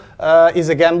 So it's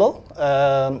a gamble,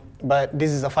 but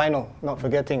this is a final, not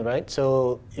forgetting, right?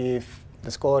 So if the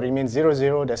score remains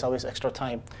 0-0, there's always extra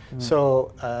time.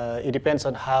 So it depends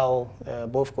on how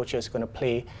both coaches are going to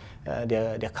play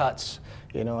their cards,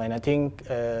 you know. And I think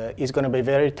it's going to be a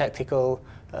very tactical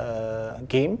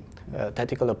game,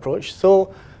 tactical approach.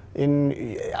 So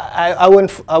I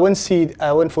won't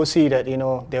foresee that, you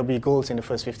know, there'll be goals in the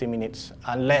first 50 minutes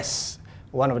unless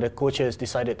one of the coaches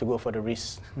decided to go for the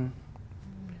risk.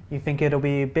 You think it'll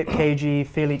be a bit cagey,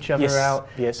 feel each other out?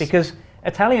 Yes. Because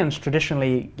Italians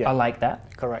traditionally are like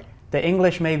that. Correct. The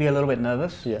English may be a little bit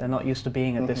nervous. Yeah. They're not used to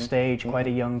being at this stage, quite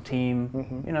a young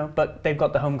team, you know, but they've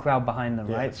got the home crowd behind them,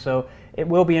 right? So it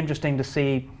will be interesting to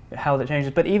see how that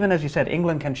changes. But even as you said,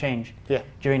 England can change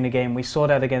during the game. We saw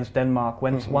that against Denmark.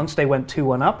 Once they went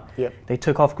 2-1 up, they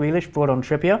took off Grealish, brought on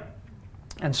Trippier,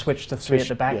 and switched to 3 at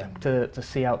the back to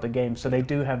see out the game. So they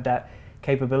do have that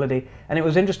capability. And it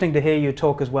was interesting to hear you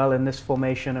talk as well in this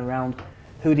formation around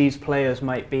who these players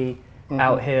might be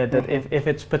out here, that if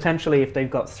it's potentially, if they've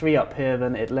got 3 up here,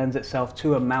 then it lends itself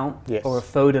to a Mount or a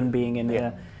Foden being in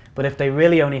here. But if they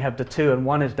really only have the 2, and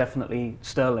one is definitely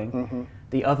Sterling,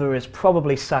 the other is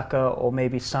probably Saka or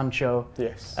maybe Sancho,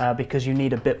 because you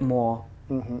need a bit more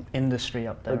industry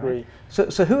up there. Agree.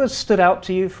 Right? So who has stood out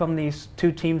to you from these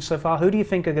two teams so far? Who do you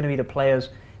think are going to be the players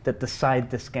that decide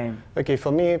this game? Okay,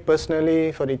 for me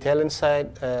personally, for the Italian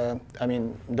side, I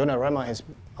mean, Donnarumma has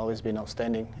always been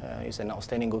outstanding. He's an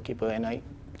outstanding goalkeeper, and I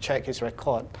check his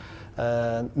record.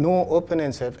 No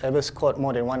opponents have ever scored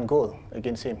more than 1 goal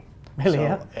against him. Really?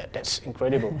 So, that's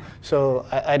incredible. So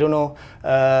I don't know.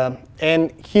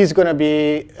 And he's going to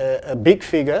be a big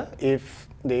figure if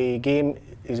the game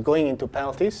is going into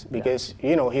penalties, because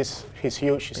you know he's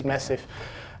huge, he's massive.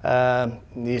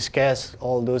 He scares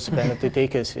all those penalty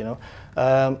takers, you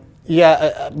know.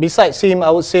 Besides him,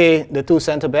 I would say the 2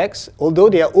 centre backs, although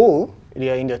they are old, they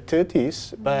are in their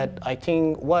 30s, but I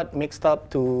think what mixed up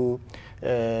to,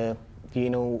 you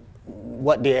know,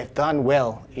 what they have done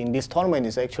well in this tournament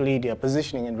is actually their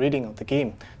positioning and reading of the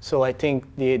game. So I think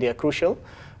they are crucial.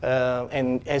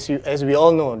 And as we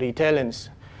all know, the Italians,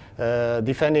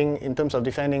 in terms of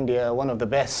defending, they are one of the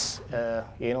best,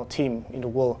 you know, team in the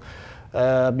world.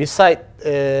 Beside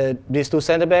these 2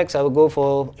 centre backs, I would go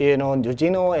for, you know,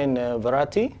 Jorginho and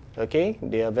Verratti. Okay,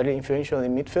 they are very influential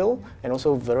in midfield, and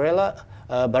also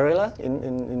Barella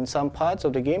in some parts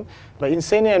of the game. But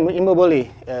Insigne and Immobile,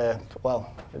 wow,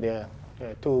 they are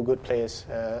 2 good players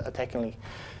attackingly.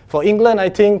 For England, I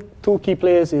think 2 key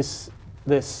players is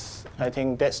this. I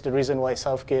think that's the reason why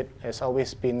Southgate has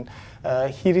always been.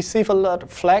 He received a lot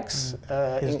of flags.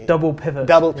 His double pivots.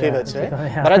 Double pivots, right?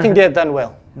 But I think they have done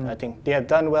well. I think they have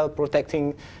done well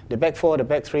protecting the back 4, the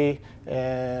back 3,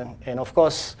 and of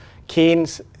course,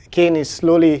 Kane is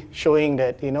slowly showing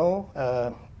that, you know.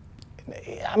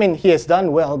 I mean, he has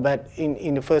done well, but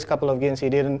in the first couple of games he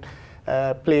didn't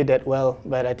play that well.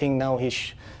 But I think now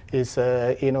he's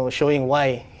you know, showing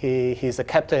why he's the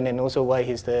captain, and also why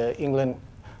he's the England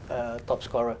top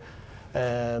scorer.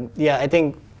 I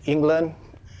think England,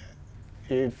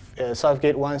 if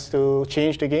Southgate wants to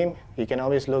change the game, You can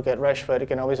always look at Rashford, you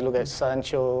can always look at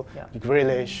Sancho,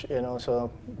 Grealish, you know,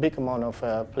 so big amount of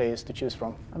players to choose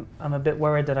from. I'm a bit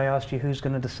worried that I asked you who's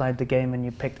going to decide the game and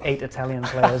you picked 8 Italian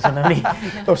players and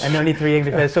only 3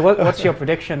 English players. So what's your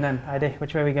prediction then, Aide?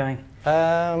 Which way are we going?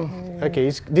 Okay,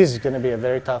 this is going to be a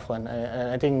very tough one.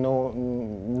 I think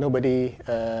nobody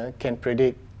can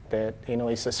predict that, you know,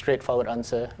 it's a straightforward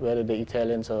answer whether the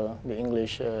Italians or the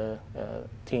English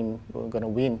team were going to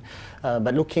win.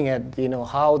 But looking at, you know,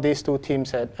 how these two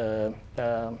teams had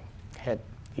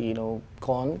you know,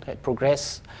 had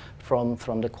progressed from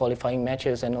the qualifying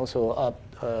matches and also up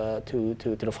to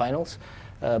the finals,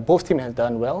 both teams have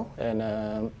done well. And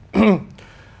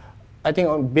I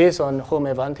think based on home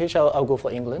advantage, I'll go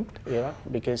for England,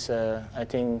 because I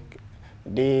think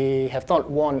they have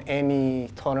not won any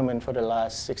tournament for the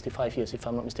last 65 years, if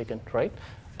I'm not mistaken, right?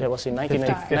 That was in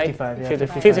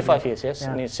 55 years, yes,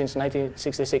 since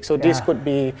 1966. So this could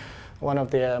be one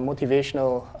of their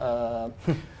motivational,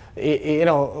 you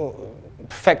know,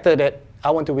 factor that I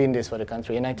want to win this for the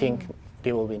country, and I think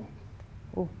they will win.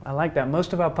 Ooh, I like that.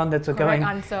 Most of our pundits are going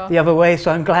the other way, so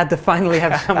I'm glad to finally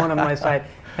have someone on my side.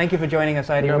 Thank you for joining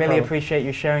us, Aide. Really appreciate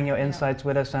you sharing your insights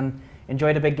with us, and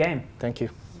enjoy the big game. Thank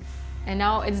you. And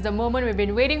now it's the moment we've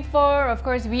been waiting for. Of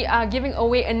course, we are giving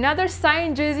away another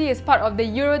signed jersey as part of the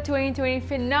Euro 2020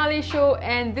 finale show.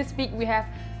 And this week we have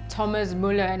Thomas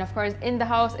Muller. And of course, in the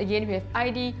house again, we have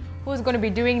Aide, who's going to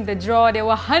be doing the draw. There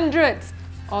were hundreds,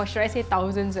 or should I say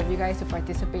thousands, of you guys who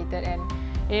participated. And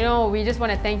you know, we just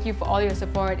want to thank you for all your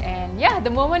support. And yeah,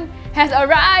 the moment has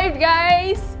arrived,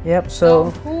 guys. Yep,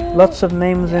 so lots of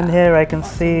names in here. I can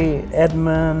see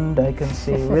Edmund, I can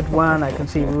see Ridwan, I can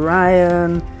see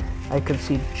Ryan, I can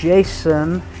see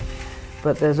Jason,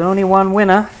 but there's only one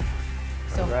winner.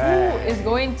 So who is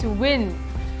going to win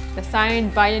the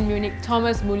signed Bayern Munich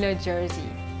Thomas Muller jersey?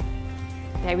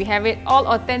 There we have it, all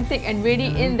authentic and ready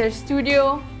in the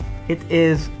studio. It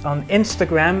is on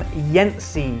Instagram,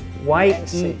 Yentzi,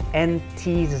 Y-E-N-T-Z-I-E,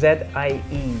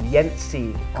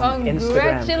 Yentzi on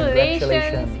Instagram.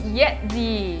 Congratulations,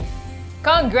 Yentzi.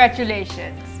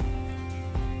 Congratulations.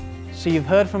 So you've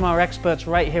heard from our experts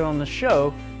right here on the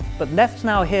show, but let's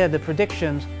now hear the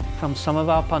predictions from some of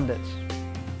our pundits.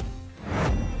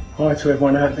 Hi to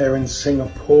everyone out there in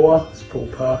Singapore, it's Paul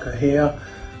Parker here.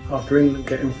 After England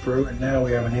getting through, and now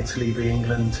we have an Italy v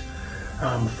England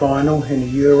final in the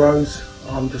Euros.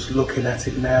 I'm just looking at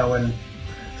it now, and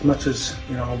as much as,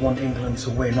 you know, I want England to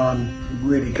win, I'm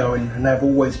really going, and they've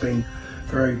always been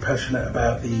very passionate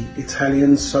about the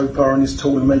Italians so far in this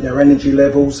tournament. Their energy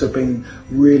levels have been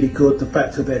really good. The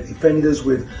fact of their defenders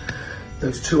with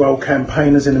those 2 old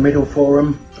campaigners in the middle for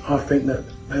them, I think that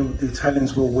the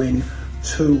Italians will win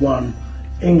 2-1.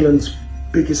 England's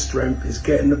biggest strength is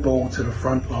getting the ball to the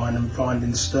front line and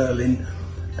finding Sterling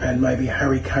and maybe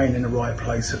Harry Kane in the right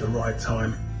place at the right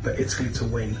time, for Italy to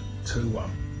win 2-1.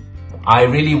 I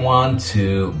really want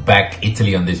to back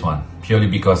Italy on this one, purely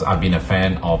because I've been a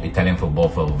fan of Italian football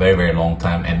for a very, very long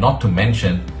time, and not to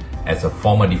mention, as a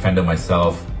former defender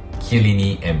myself,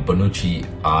 Chiellini and Bonucci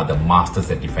are the masters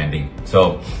at defending.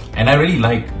 So, and I really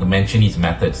like the Mancini's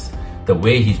methods, the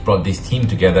way he's brought this team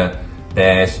together.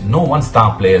 There's no one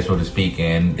star player, so to speak,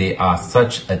 and they are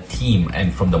such a team,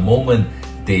 and from the moment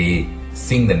they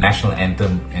sing the national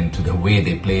anthem and to the way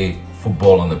they play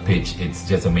football on the pitch, it's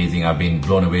just amazing. I've been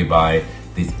blown away by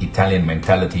this Italian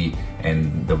mentality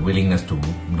and the willingness to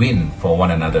win for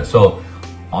one another. So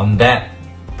on that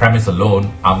premise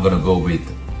alone, I'm going to go with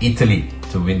Italy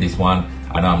to win this one.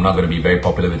 I know I'm not going to be very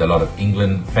popular with a lot of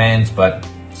England fans, but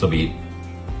so be it.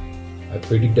 I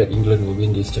predict that England will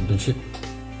win this championship.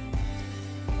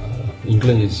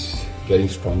 England is getting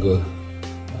stronger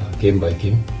game by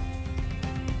game,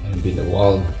 and it's been a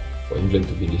while for England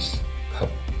to win this cup.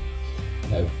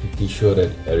 And I'm pretty sure that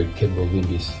Harry Kane will win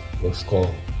this, will score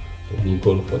the winning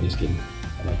goal for this game,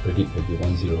 and I predict it will be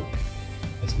 1-0.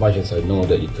 As much as I know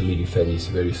that Italy defense is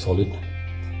very solid,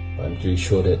 but I'm pretty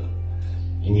sure that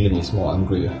England is more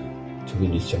hungry to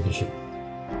win this championship.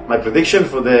 My prediction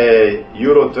for the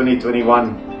Euro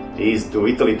 2021 is to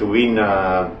Italy to win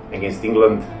against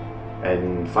England,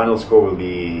 and final score will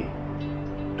be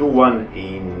 2-1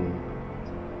 in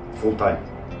full time.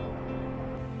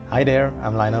 Hi there,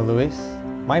 I'm Lionel Lewis.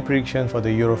 My prediction for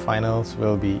the Euro finals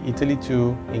will be Italy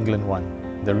 2, England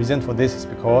 1. The reason for this is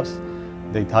because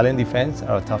the Italian defense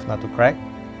are a tough nut to crack,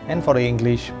 and for the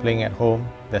English playing at home,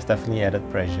 there's definitely added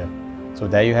pressure. So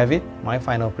there you have it. My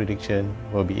final prediction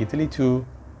will be Italy 2,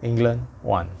 England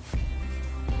 1.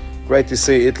 Great to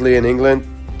see Italy and England,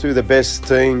 two of the best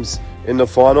teams in the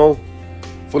final.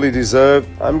 Fully deserved.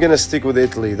 I'm going to stick with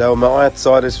Italy. They were my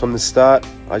outsiders from the start.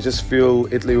 I just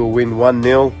feel Italy will win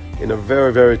 1-0 in a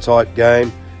very, very tight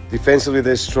game. Defensively,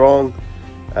 they're strong.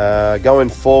 Going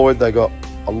forward, they got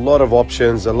a lot of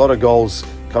options, a lot of goals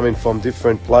coming from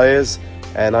different players,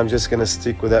 and I'm just going to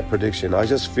stick with that prediction. I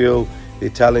just feel the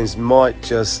Italians might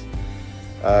just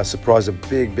surprise a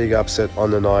big upset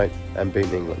on the night and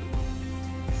beat England.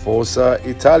 Forza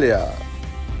Italia!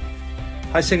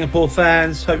 Hi Singapore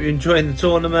fans, hope you're enjoying the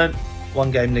tournament.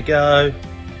 One game to go.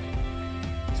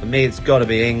 For me, it's got to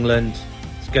be England.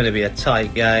 It's going to be a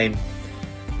tight game.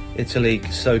 Italy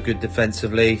so good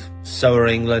defensively, so are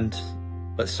England,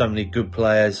 but so many good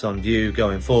players on view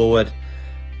going forward.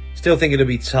 Still think it'll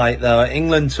be tight though.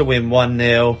 England to win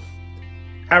 1-0.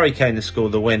 Harry Kane to score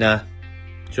the winner.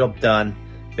 Job done.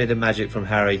 Bit of magic from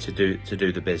Harry to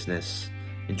do the business.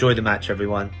 Enjoy the match,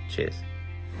 everyone. Cheers.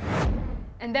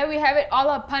 And there we have it, all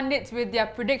our pundits with their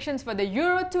predictions for the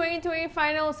Euro 2020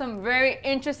 final. Some very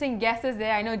interesting guesses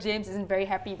there. I know James isn't very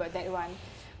happy about that one.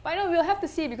 But I know we'll have to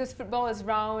see because football is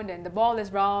round and the ball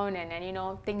is round and you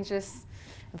know, things just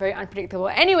very unpredictable.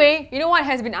 Anyway, you know what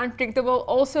has been unpredictable?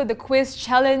 Also the quiz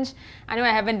challenge. I know I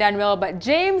haven't done well, but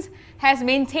James has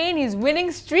maintained his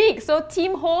winning streak. So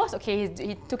team host, okay,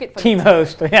 he took it for team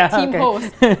host, yeah. Team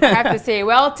host, I have to say.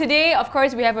 Well, today, of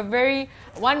course, we have a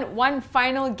one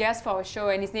final guest for our show,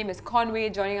 and his name is Conway,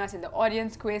 joining us in the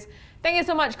audience quiz. Thank you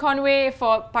so much, Conway,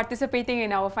 for participating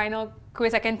in our final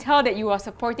quiz. I can tell that you are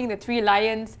supporting the 3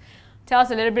 Lions. Tell us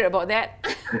a little bit about that.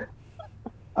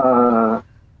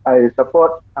 I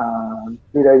support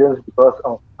 3 Lions because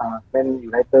of Man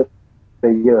United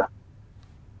player.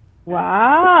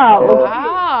 Wow!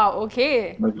 Wow!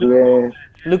 Okay.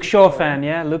 Luke Shaw fan,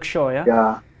 yeah? Luke Shaw, yeah?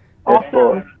 Yeah.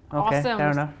 Awesome. Okay, awesome.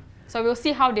 fair enough. So we'll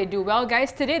see how they do. Well,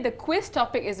 guys, today the quiz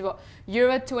topic is about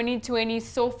Euro 2020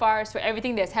 so far. So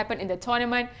everything that's happened in the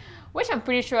tournament, which I'm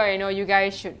pretty sure you know you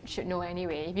guys should know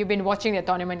anyway if you've been watching the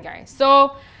tournament, guys.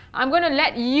 So I'm going to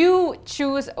let you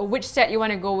choose which set you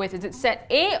want to go with. Is it set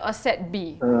A or set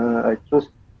B? I choose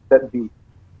set B.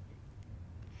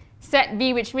 Set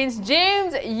B, which means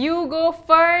James, you go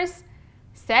first.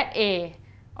 Set A.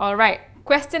 All right.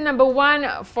 Question number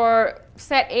 1 for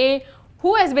set A.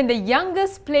 Who has been the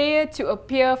youngest player to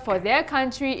appear for their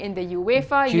country in the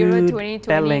UEFA Euro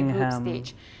 2020 group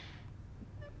stage?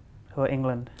 Or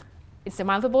England? It's a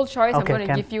multiple choice. Okay, I'm going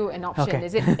to give you an option. Okay.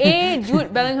 Is it A,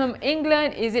 Jude Bellingham,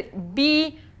 England? Is it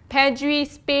B, Pedri,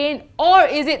 Spain? Or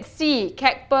is it C,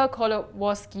 Kacper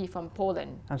Kolowoski from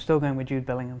Poland? I'm still going with Jude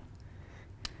Bellingham.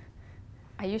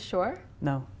 Are you sure?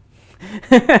 No.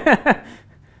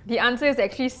 The answer is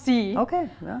actually C. Okay.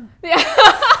 Yeah.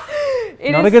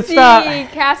 It Not is a good C, start.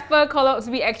 Kacper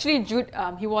Kolowoski. Actually, Jude,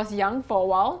 he was young for a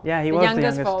while. Yeah, he was was the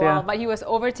youngest for a while, yeah. but he was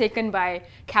overtaken by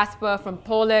Kacper from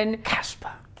Poland.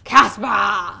 Casper.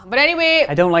 But anyway,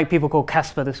 I don't like people called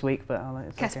Casper this week, but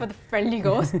it's Casper okay. the friendly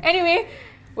ghost. Anyway,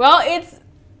 well, it's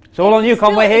all on you,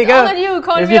 Conway. Here you go. All on you,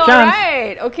 Conway. Here's your chance. All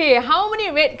right. Okay, how many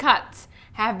red cards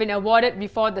have been awarded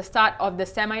before the start of the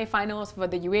semi-finals for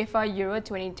the UEFA Euro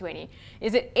 2020?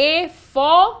 Is it A,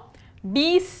 4,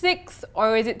 B, 6,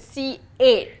 or is it C,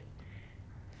 8?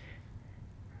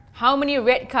 How many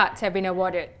red cards have been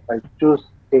awarded? I choose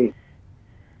A.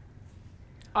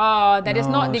 Oh, that is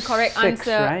not No, the correct 6,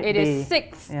 answer. right? It is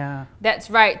 6. Yeah. That's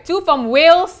right. 2 from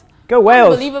Wales. Go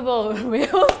Wales. Unbelievable.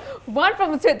 Wales. 1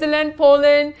 from Switzerland,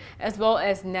 Poland, as well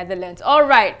as Netherlands. All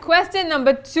right. Question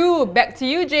number 2. Back to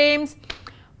you, James.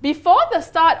 Before the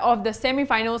start of the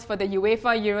semi-finals for the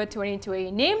UEFA Euro 2020,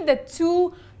 name the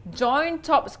 2 joint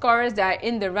top scorers that are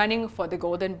in the running for the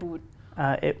Golden Boot.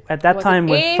 At that Was time,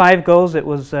 it with A? 5 goals, it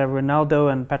was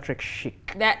Ronaldo and Patrick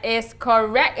Schick. That is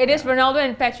correct. It is Ronaldo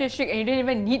and Patrick Schick, and you didn't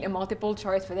even need a multiple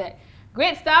choice for that.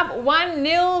 Great stuff.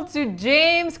 1-0 to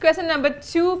James. Question number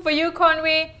 2 for you,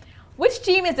 Conway. Which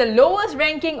team is the lowest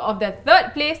ranking of the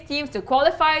 3rd place teams to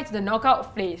qualify to the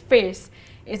knockout phase?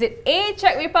 Is it A,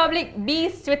 Czech Republic, B,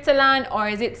 Switzerland, or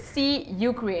is it C,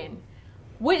 Ukraine?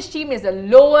 Which team is the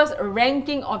lowest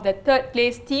ranking of the 3rd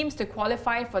place teams to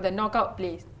qualify for the knockout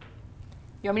phase?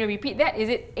 You want me to repeat that? Is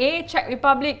it A, Czech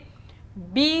Republic,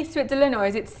 B, Switzerland, or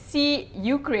is it C,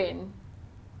 Ukraine?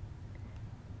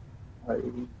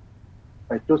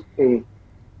 I choose A.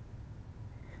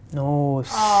 No,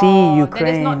 C, Oh, Ukraine.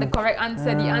 that is not the correct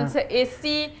answer. The answer is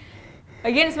C.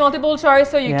 Again, it's multiple choice,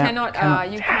 so you cannot.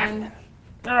 You can.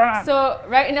 So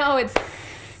right now it's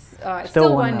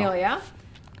still 1-0, yeah?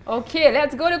 Okay,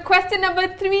 let's go to question number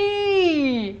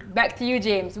 3. Back to you,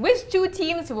 James. Which 2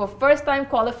 teams were first-time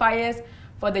qualifiers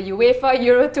for the UEFA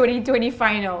Euro 2020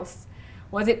 finals?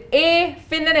 Was it A,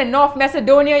 Finland and North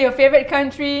Macedonia, your favorite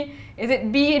country? Is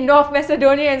it B, North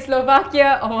Macedonia and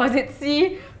Slovakia? Or was it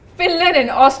C, Finland and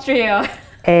Austria?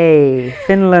 A.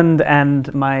 Finland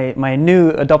and my new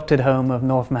adopted home of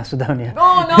North Macedonia.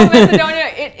 Oh, North Macedonia.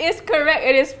 It is correct.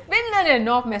 It is Finland and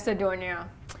North Macedonia.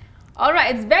 All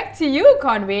right, it's back to you,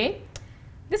 Conway.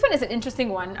 This one is an interesting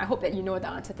one. I hope that you know the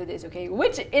answer to this, okay?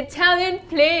 Which Italian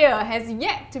player has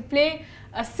yet to play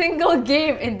a single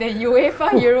game in the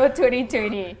UEFA Euro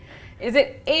 2020? Is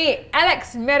it A.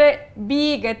 Aleksandr,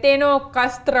 B. Gaetano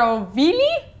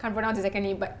Castrovilli? Can't pronounce his second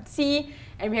name, but C.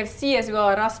 And we have C as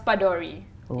well, Raspadori.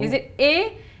 Oh. Is it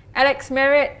A.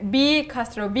 Aleksandr, B.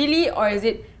 Castrovilli, or is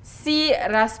it C.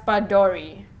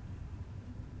 Raspadori?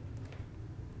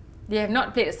 They have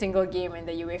not played a single game in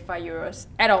the UEFA Euros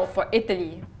at all for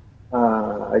Italy.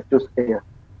 I choose A.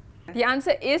 The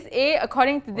answer is A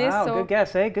according to this. Wow, so good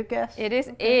guess, eh? Good guess. it is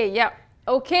A, yeah.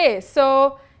 Okay,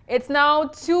 so it's now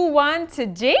 2-1 to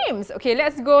James. Okay,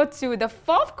 let's go to the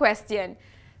fourth question.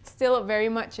 Still very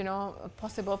much,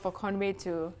 possible for Conway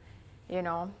to,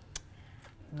 Not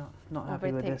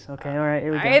happy with overtake. this. Okay, all right,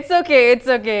 here we go. It's okay, it's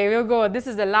okay. We'll go. This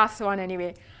is the last one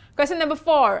anyway. Question number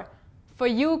 4. For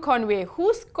you, Conway,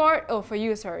 who scored... Oh, for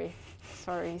you, sorry.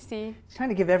 Sorry, see? Trying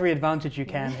to give every advantage you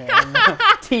can here.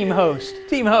 Team host.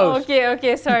 Team host.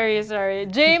 Okay, sorry.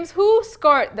 James, who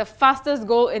scored the fastest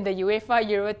goal in the UEFA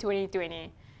Euro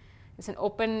 2020? It's an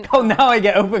open... Oh, now I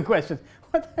get open questions.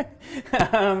 What the...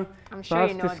 I'm sure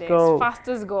you know this. Goal.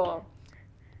 Fastest goal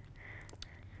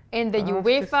in the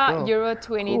UEFA Euro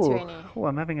 2020. Oh,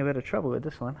 I'm having a bit of trouble with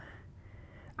this one.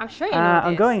 I'm sure you know this.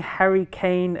 I'm going Harry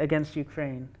Kane against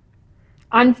Ukraine.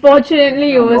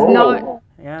 Unfortunately, it was not.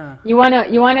 Yeah. You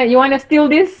wanna steal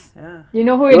this? Yeah. You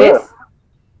know who it is?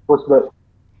 Forsberg.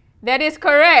 That is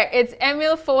correct. It's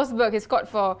Emil Forsberg. He scored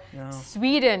for Yeah.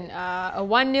 Sweden. A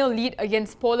 1-0 lead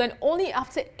against Poland only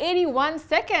after 81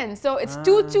 seconds. So it's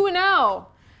 2-2 now.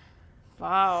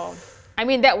 Wow. I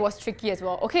mean, that was tricky as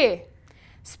well. Okay.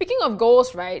 Speaking of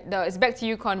goals, right? It's back to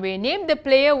you, Conway. Name the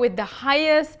player with the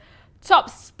highest top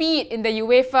speed in the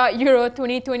UEFA Euro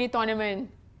 2020 tournament.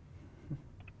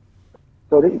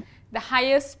 Sorry? The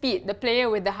highest speed, the player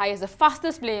with the highest, the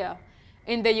fastest player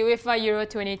in the UEFA Euro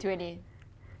 2020.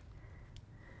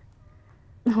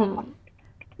 I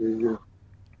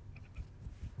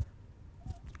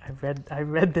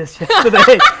read this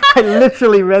yesterday. I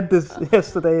literally read this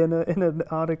yesterday in an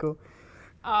article.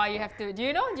 You have to. Do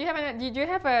you know? Do you have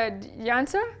the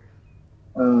answer?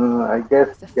 I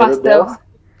guess Gareth Bale.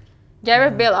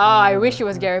 Gareth Bale. I wish it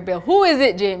was Gareth Bale. Who is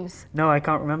it, James? No, I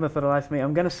can't remember for the life of me.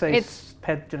 I'm gonna say It's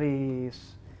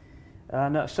Pedri's.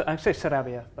 No, I say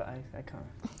Sarabia, but I can't.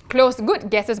 close. Good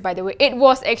guesses, by the way. It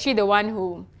was actually the one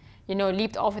who,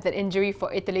 leaped off with an injury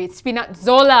for Italy.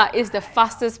 Spinazzola is the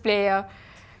fastest player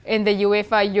in the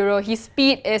UEFA Euro. His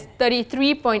speed is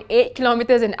 33.8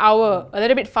 kilometers an hour, a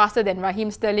little bit faster than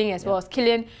Raheem Sterling as well as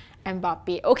Kylian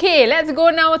Mbappe. Okay, let's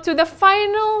go now to the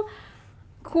final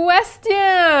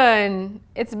question.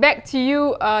 It's back to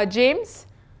you, James.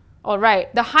 All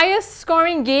right, the highest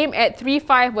scoring game at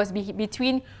 3-5 was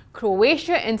between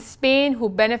Croatia and Spain, who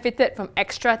benefited from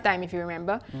extra time, if you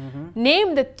remember.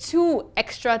 Name the 2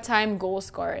 extra time goal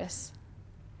scorers.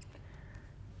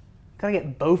 Can I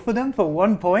get both of them for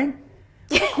 1 point?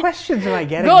 What questions am I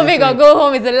getting? Go big or go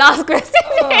home is the last question.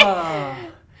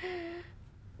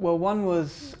 Well, one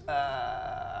was,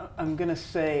 I'm going to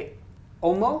say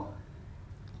Omo.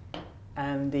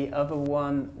 And the other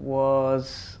one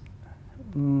was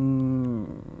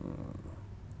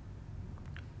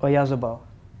Oyarzabal.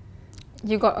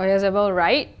 You got Oyarzabal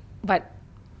right, but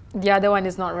the other one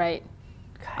is not right.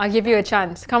 I'll give you a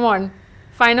chance. Come on.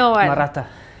 Final one. Morata.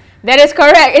 That is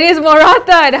correct. It is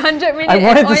Morata, the 100-minute. I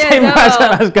wanted to say Morata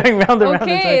and I was going round and round.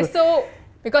 Okay, so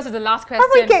because it's the last question.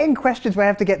 How am I getting questions where I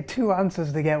have to get 2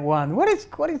 answers to get 1? What is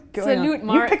going Salute, on?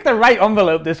 Mark. You picked the right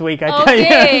envelope this week, I tell you.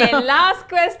 Okay, last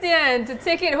question to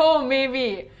take it home,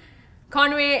 maybe.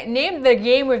 Conway, name the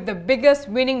game with the biggest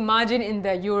winning margin in the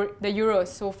Euros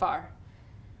so far.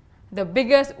 The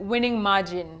biggest winning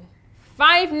margin.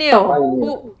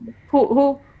 5-0.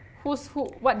 Who?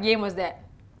 What game was that?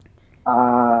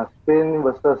 Spain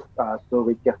versus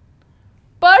Slovakia.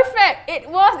 Perfect! It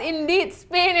was indeed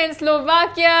Spain and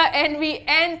Slovakia, and we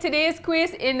end today's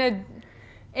quiz in a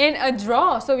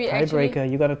draw. So we tiebreaker.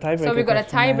 You got a tiebreaker. So we got a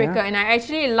tiebreaker, yeah? And I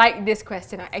actually like this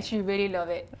question. I actually really love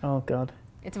it. Oh God!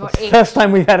 It's about age. First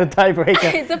time we've had a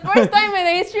tiebreaker. It's the first time in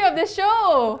the history of the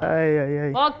show. Aye.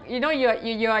 Well,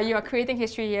 you are creating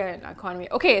history here in Conway.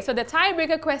 Okay, so the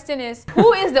tiebreaker question is: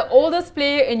 who is the oldest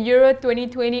player in Euro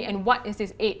 2020, and what is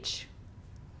his age?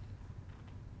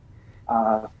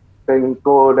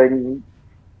 Tengko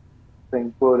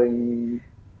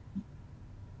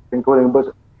bus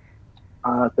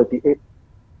 38.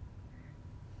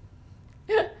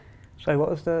 Sorry, what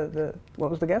was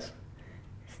the guess?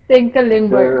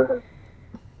 Stekelenburg.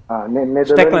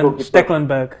 Netherlands goalkeeper.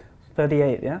 Stekelenburg,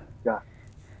 38, yeah? Yeah.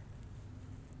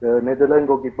 The Netherlands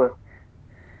goalkeeper.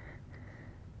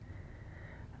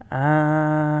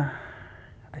 I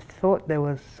thought there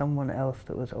was someone else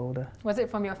that was older. Was it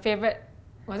from your favorite?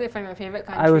 Was it from your favorite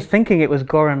country? I was thinking it was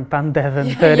Goran Pandev and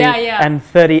and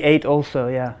 38 also.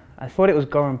 Yeah, I thought it was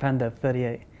Goran Pandev,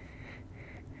 38.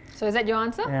 So is that your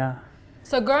answer? Yeah.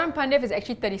 So Goran Pandev is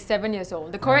actually 37 years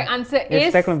old. The correct answer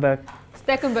is Stekelenburg.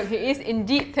 Stekelenburg. He is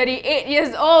indeed 38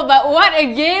 years old. But what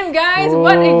a game, guys!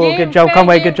 What a game! Good job,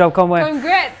 Conway. Good job, Conway.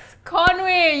 Congrats,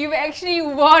 Conway! You've actually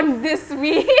won this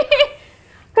week.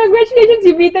 Congratulations,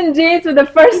 you've beaten James for the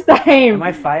first time. Am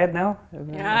I fired now?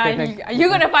 Yeah, are you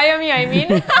gonna fire me? I mean,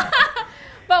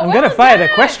 but I'm gonna fire the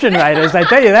question writers. I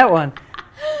tell you that one.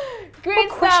 Great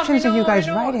what stuff. questions are you guys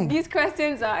writing? These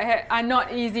questions are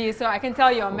not easy, so I can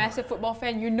tell you're a massive football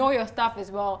fan. You know your stuff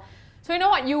as well. So you know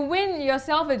what? You win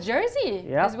yourself a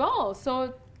jersey as well.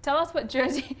 So tell us what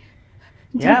jersey.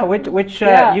 Yeah,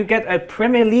 you get a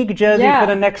Premier League jersey for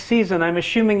the next season. I'm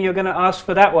assuming you're going to ask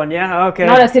for that one, yeah? Okay.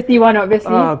 Not a City one,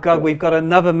 obviously. Oh, God, we've got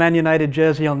another Man United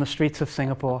jersey on the streets of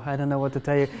Singapore. I don't know what to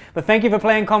tell you. But thank you for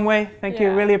playing, Conway. Thank you.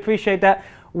 Really appreciate that.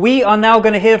 We are now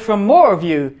going to hear from more of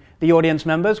you, the audience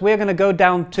members. We're going to go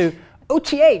down to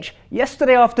OTH.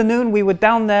 Yesterday afternoon, we were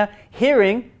down there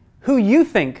hearing who you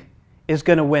think is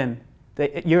going to win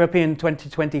the European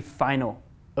 2020 final.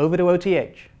 Over to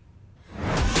OTH.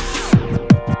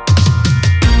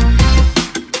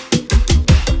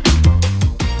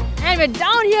 We're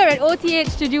down here at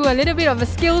OTH to do a little bit of a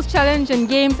skills challenge and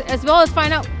games, as well as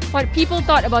find out what people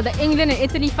thought about the England and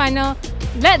Italy final.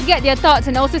 Let's get their thoughts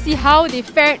and also see how they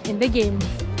fared in the games.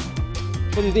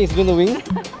 What do you think is going to win?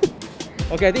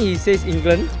 Okay, I think he says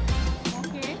England.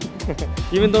 Okay.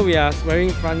 Even though we are swearing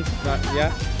France, but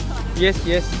yeah. Yes.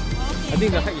 Okay. I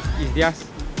think the height is theirs.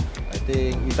 I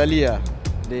think Italy, I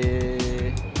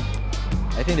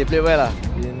think they play well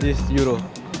in this Euro.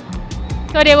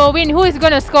 So they will win. Who is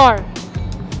going to score?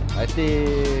 I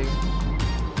think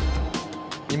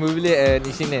Immobile and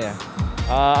Insigne.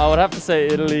 I would have to say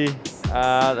Italy.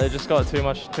 They just got too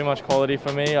much quality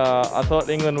for me. I thought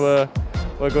England were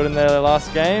good in their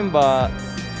last game, but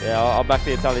yeah, I'll back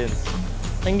the Italians.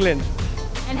 England.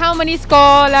 And how many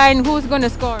score line? Who's going to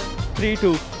score?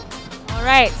 3-2. All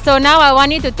right. So now I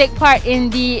want you to take part in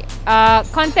the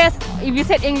contest. If you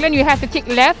said England, you have to kick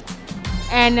left.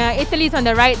 And Italy's on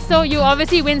the right, so you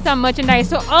obviously win some merchandise.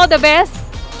 So all the best.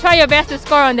 Try your best to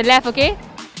score on the left, okay?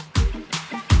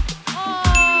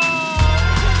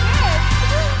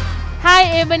 Hi,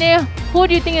 Ebony. Who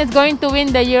do you think is going to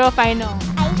win the Euro final?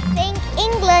 I think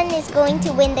England is going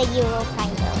to win the Euro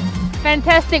final.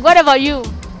 Fantastic. What about you?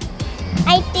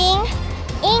 I think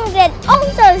England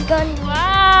also is going to win.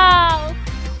 Wow!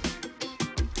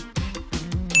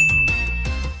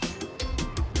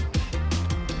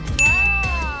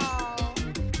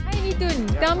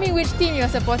 Tell me which team you're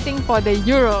supporting for the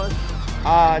Euros.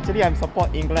 Actually, I'm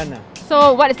support England.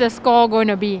 So what is the score going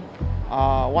to be?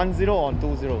 1-0 or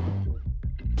 2-0.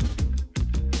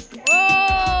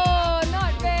 Oh,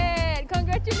 not bad.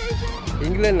 Congratulations.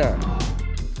 England.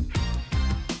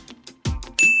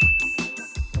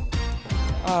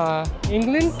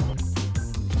 England.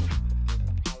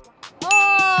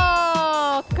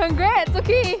 Oh, congrats.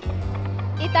 Okay.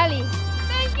 Italy.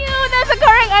 Thank you. That's the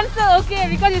correct answer. Okay,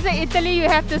 because you said Italy, you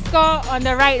have to score on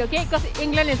the right. Okay, because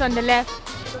England is on the left.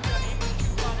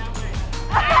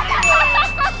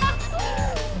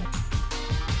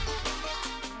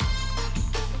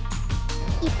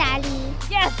 Italy.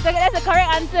 Yes, that's the correct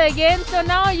answer again. So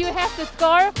now you have to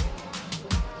score.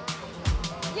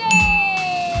 Yay!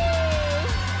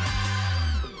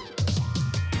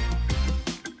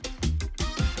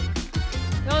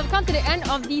 Now we've come to the end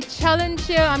of the challenge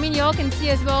here. I mean, you all can see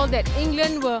as well that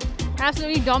England were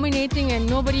absolutely dominating and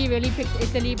nobody really picked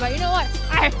Italy. But you know what?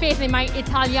 I have faith in my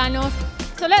Italianos.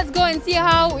 So let's go and see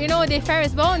how, they fare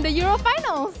as well in the Euro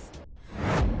finals.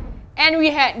 And we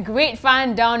had great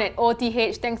fun down at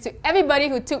OTH. Thanks to everybody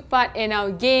who took part in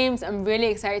our games. I'm really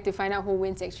excited to find out who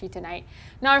wins actually tonight.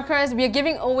 Now, of course, we are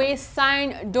giving away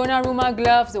signed Donnarumma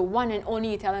gloves, the one and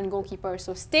only Italian goalkeeper.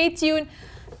 So stay tuned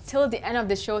till the end of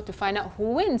the show to find out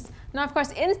who wins. Now, of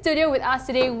course, in studio with us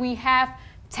today, we have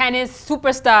tennis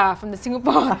superstar from the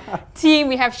Singapore team.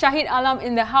 We have Shaheed Alam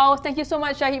in the house. Thank you so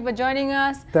much, Shaheed, for joining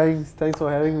us. Thanks for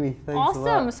having me. Thanks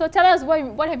awesome. So tell us,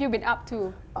 what have you been up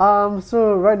to?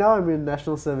 So right now I'm in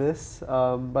national service,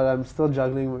 but I'm still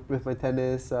juggling with my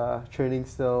tennis, training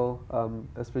still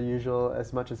as per usual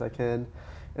as much as I can,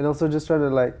 and also just trying to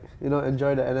like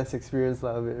enjoy the NS experience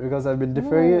a bit because I've been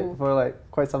deferring it for like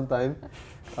quite some time,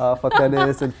 for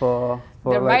tennis and for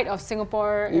the right of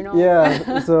Singapore,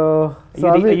 Yeah, so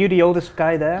are you the oldest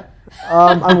guy there?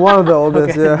 I'm one of the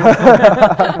oldest. Okay.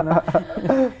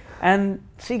 Yeah. And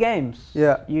SEA Games.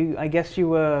 Yeah. I guess you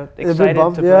were excited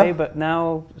to play, but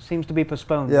now seems to be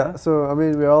postponed. Yeah. Huh? So I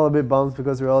mean, we're all a bit bummed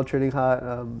because we're all training hard,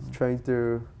 trying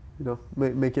to,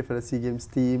 make it for the SEA Games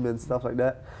team and stuff like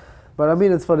that. But I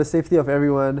mean, it's for the safety of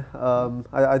everyone.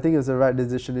 I think it's the right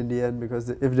decision in the end because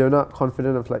if they're not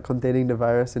confident of like containing the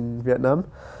virus in Vietnam,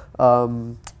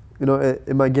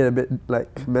 it might get a bit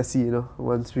like messy.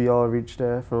 Once we all reach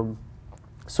there from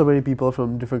so many people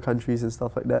from different countries and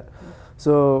stuff like that.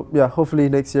 So yeah, hopefully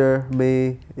next year,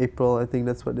 May, April, I think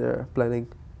that's what they're planning.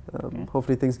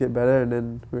 Hopefully things get better and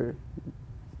then we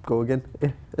go again.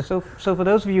 So for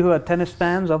those of you who are tennis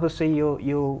fans, obviously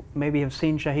you'll maybe have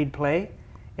seen Shaheed play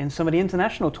in some of the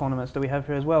international tournaments that we have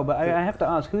here as well. But I have to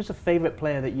ask, who's the favorite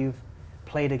player that you've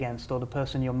played against, or the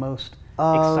person you're most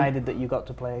excited that you got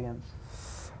to play against?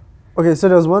 Okay, so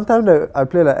there was one time that I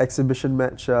played an exhibition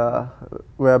match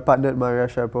where I partnered Maria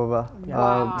Sharapova.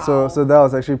 Yeah. So that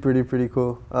was actually pretty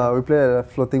cool. We played at a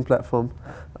floating platform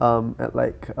at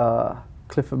like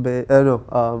Clifford Bay,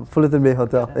 Fullerton Bay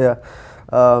Hotel. Yeah.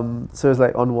 So it's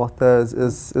like on water.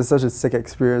 It's such a sick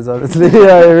experience, honestly.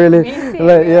 Yeah, really.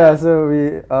 Yeah. So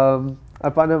I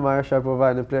partnered Maria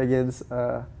Sharapova and I played against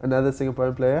another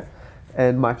Singaporean player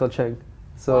and Michael Cheng.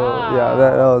 So yeah,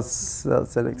 that was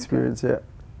an experience. Yeah.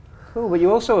 Cool, but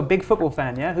you're also a big football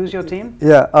fan, yeah? Who's your team?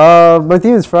 Yeah, my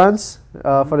team is France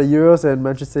for the Euros and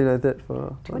Manchester United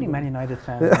for... Too many Man United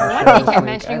fans. I think you kept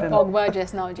mentioning Pogba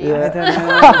just now, Jay. Yeah. I don't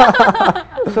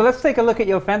know. So let's take a look at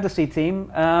your fantasy team.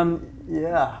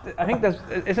 Yeah. I think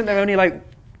isn't there only like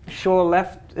Shaw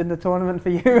left in the tournament for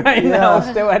you right now,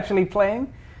 still actually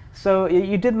playing? So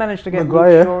you did manage to get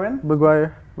Luke Shaw in?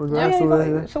 Maguire.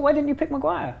 So why didn't you pick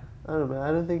Maguire? I don't know, man.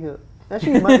 I don't think...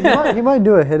 Actually, he might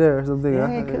do a header or something.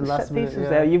 Yeah, he could set pieces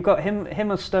there. You've got him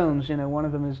or Stones. One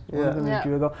of them is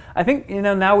due a goal. I think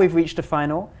now we've reached a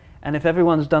final, and if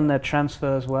everyone's done their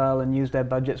transfers well and used their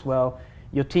budgets well,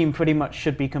 your team pretty much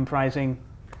should be comprising,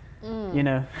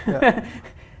 7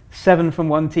 from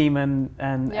one team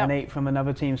and 8 from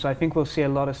another team. So I think we'll see a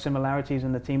lot of similarities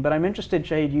in the team. But I'm interested,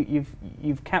 Shaheed.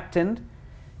 You've captained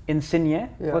Insigne.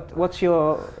 Yeah. What's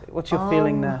your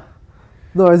feeling there?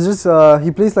 No, it's just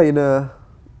he plays like in a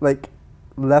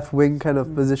left wing kind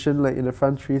of position, like in the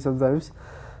front three sometimes,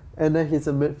 and then he's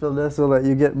a midfielder. So like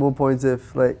you get more points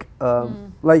if like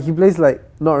he plays like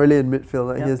not really in midfield.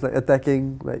 Like he's like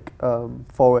attacking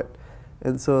forward,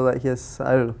 and so like he has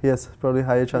probably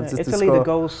higher chances to score. Italy, the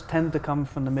goals tend to come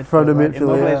from the midfield. From the midfield,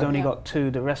 Immobile's only got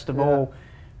 2. The rest of all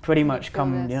pretty much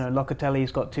come.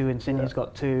 Locatelli's got 2, Insigne's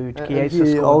got 2.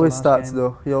 He always starts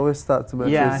though. He always starts the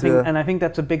matches. Yeah, I think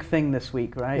that's a big thing this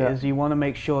week, right? Yeah. Is you want to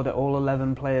make sure that all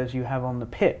 11 players you have on the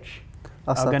pitch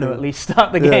are going to at least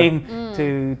start the game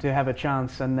to have a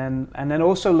chance, and then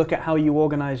also look at how you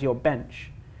organize your bench,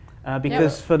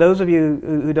 because for those of you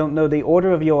who don't know the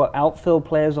order of your outfield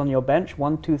players on your bench,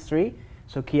 1, 2, 3.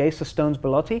 So Chiesa, Stones,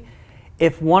 Belotti.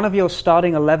 If one of your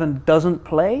starting 11 doesn't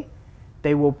play,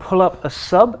 they will pull up a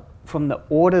sub from the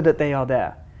order that they are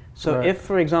there. So if,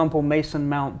 for example, Mason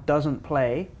Mount doesn't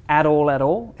play at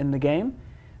all in the game,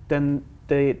 then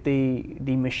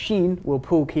the machine will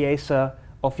pull Chiesa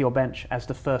off your bench as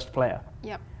the first player.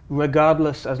 Yep.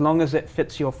 Regardless, as long as it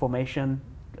fits your formation,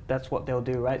 that's what they'll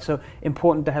do, right? So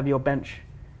important to have your bench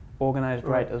organized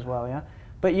right as well, yeah?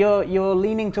 But you're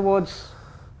leaning towards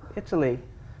Italy,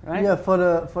 right? Yeah, for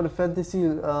the fantasy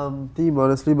team,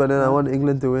 honestly, but then I want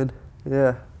England to win.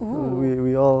 Yeah,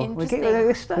 we all.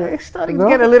 We're starting to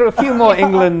get a few more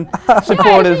England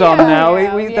supporters on now.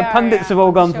 The pundits have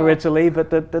all gone for Italy,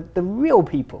 but the real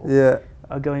people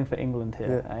are going for England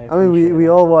here. I mean, we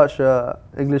all watch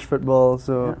English football,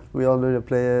 so we all know the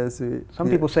players.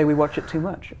 Some people say we watch it too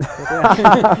much.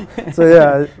 So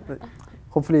yeah,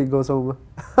 hopefully it goes over.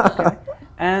 Okay.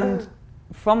 And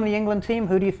from the England team,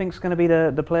 who do you think is going to be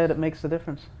the player that makes the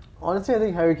difference? Honestly, I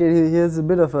think Harry Kane, he has a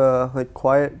bit of a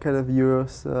quiet kind of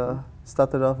Euros.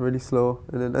 Started off really slow,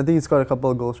 and then I think he's got a couple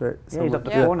of goals, right? Yeah, he's up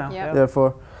to 4 now. Yeah,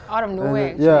 4. Out of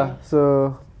nowhere, yeah,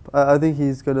 so I think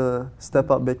he's going to step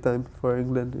up big time for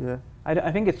England, yeah.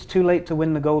 I think it's too late to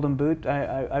win the Golden Boot.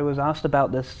 I was asked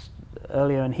about this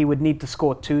earlier, and he would need to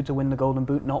score 2 to win the Golden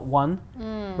Boot, not 1.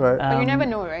 Right. But you never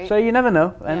know, right? So you never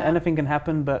know, and anything can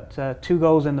happen. But 2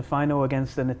 goals in the final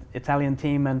against an Italian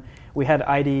team, and we had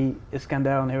Aide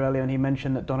Iskandar on here earlier, and he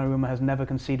mentioned that Donnarumma has never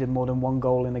conceded more than 1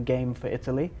 goal in a game for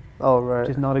Italy. Oh, right. Which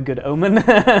is not a good omen,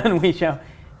 and we shall,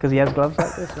 because he has gloves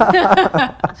like this.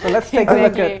 So let's take a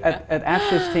look at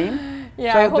Ash's team.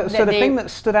 Yeah, so I hope the thing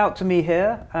that stood out to me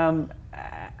here,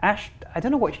 Ash, I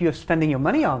don't know what you're spending your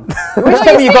money on. You always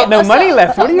tell me you've got no money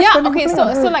left. What are you spending okay, your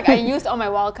money on? so like I used all my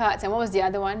wild cards, and what was the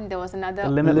other one? There was another.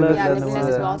 Limitless. Yeah, Limitless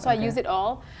as well. So I used it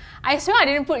all. I swear I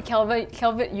didn't put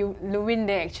Calvert-Lewin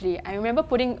there actually. I remember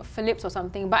putting Phillips or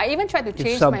something, but I even tried to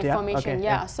change my formation. Okay,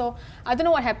 yeah, so I don't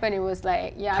know what happened. It was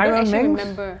like, I don't actually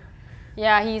remember.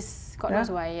 Yeah, he's God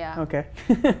knows why. Yeah. Okay.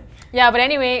 Yeah, but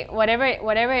anyway,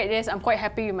 whatever it is, I'm quite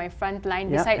happy with my front line.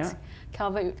 Besides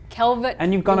Calvert.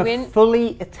 And you've gone a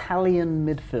fully Italian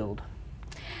midfield.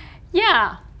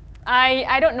 Yeah.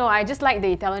 I don't know. I just like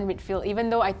the Italian midfield, even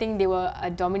though I think they were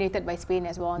dominated by Spain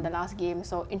as well in the last game.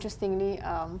 So interestingly,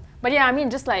 but yeah, I mean,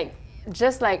 just like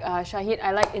Shaheed,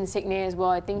 I like Insigne as well.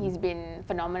 I think he's been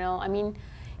phenomenal. I mean,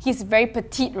 he's very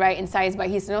petite, right, in size, but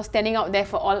he's standing out there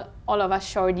for all of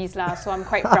us shorties lah. So I'm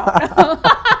quite proud.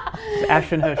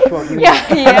 Ash and her short.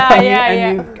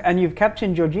 And you've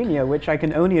captained Jorginho, which I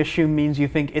can only assume means you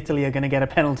think Italy are going to get a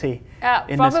penalty in this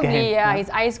game. Probably, yeah. His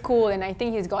eyes cool, and I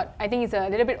think he's a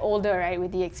little bit older, right,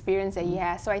 with the experience that he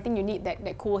has. So I think you need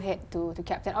that cool head to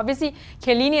captain. Obviously,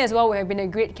 Chiellini as well would have been a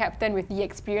great captain with the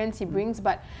experience he brings.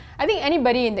 But I think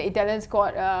anybody in the Italian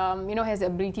squad, has the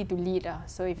ability to lead.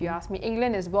 So if you ask me,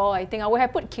 England as well, I think I would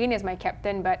have put Kane as my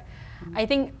captain, but I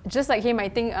think just like him, I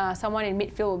think someone in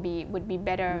midfield would be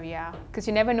better, yeah. Because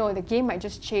you never know, the game might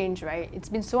just change, right? It's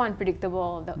been so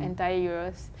unpredictable the entire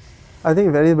Euros. I think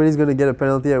if anybody's going to get a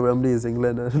penalty at Wembley, is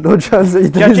England. No chance that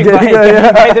Italy's getting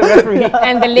it. The referee.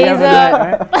 And the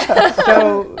laser.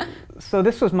 So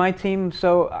this was my team.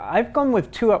 So I've gone with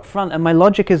 2 up front, and my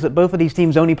logic is that both of these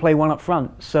teams only play 1 up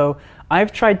front. So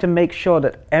I've tried to make sure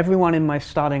that everyone in my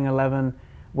starting 11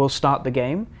 will start the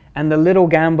game. And the little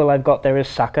gamble I've got there is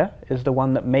Saka, is the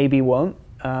one that maybe won't.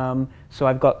 So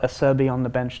I've got a Serbi on the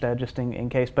bench there just in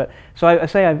case. But so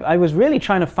I was really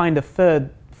trying to find a third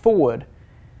forward.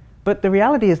 But the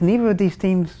reality is neither of these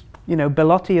teams,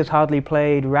 Belotti has hardly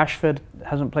played, Rashford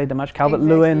hasn't played that much,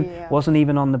 Calvert-Lewin wasn't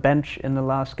even on the bench in the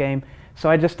last game. So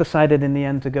I just decided in the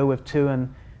end to go with 2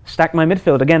 and stack my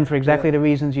midfield, again, for exactly the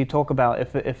reasons you talk about,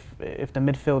 if the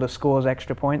midfielder scores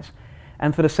extra points.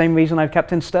 And for the same reason I've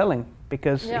captained Sterling,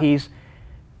 because he's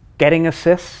getting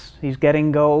assists, he's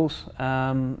getting goals.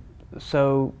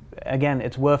 So again,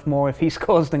 it's worth more if he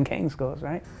scores than Kane scores,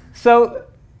 right? So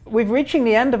we're reaching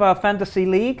the end of our fantasy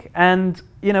league, and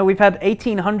we've had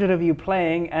 1,800 of you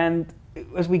playing, and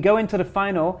as we go into the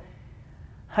final,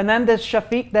 Hernandez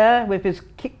Shafiq there with his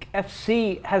Kick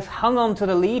FC has hung on to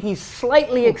the lead. He's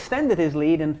slightly extended his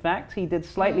lead, in fact. He did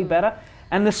slightly better.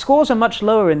 And the scores are much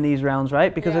lower in these rounds,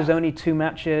 right? Because there's only 2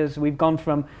 matches. We've gone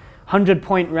from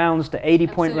 100-point rounds to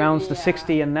 80-point rounds to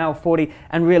 60 and now 40.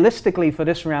 And realistically for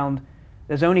this round,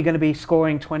 there's only going to be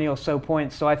scoring 20 or so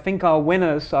points. So I think our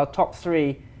winners, our top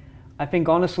 3, I think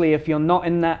honestly, if you're not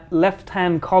in that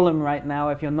left-hand column right now,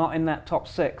 if you're not in that top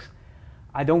 6,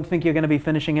 I don't think you're going to be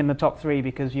finishing in the top 3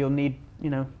 because you'll need,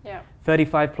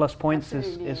 35 plus points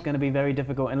is going to be very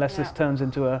difficult unless this turns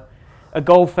into a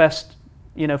goal fest,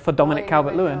 for Dominic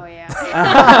Calvert-Lewin.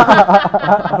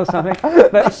 Or something.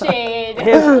 But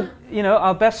here's,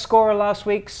 our best scorer last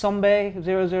week, Sombe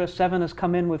 007, has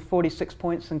come in with 46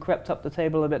 points and crept up the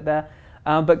table a bit there.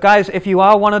 But guys, if you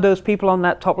are one of those people on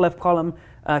that top left column,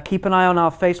 keep an eye on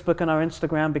our Facebook and our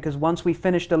Instagram, because once we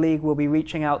finish the league, we'll be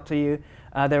reaching out to you.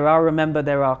 Remember,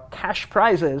 there are cash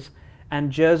prizes and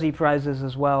jersey prizes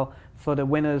as well for the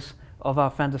winners of our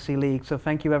fantasy league. So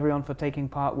thank you everyone for taking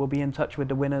part. We'll be in touch with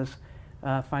the winners,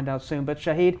 find out soon. But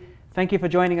Shaheed, thank you for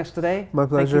joining us today. My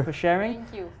pleasure. Thank you for sharing.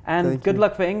 Thank you. And good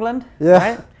luck for England. Yeah.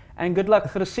 Right? And good luck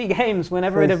for the SEA Games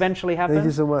whenever it eventually happens. Thank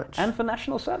you so much. And for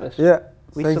national service. Yeah.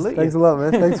 We salute you. Thanks a lot,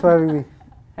 man. Thanks for having me.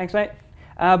 Thanks, mate.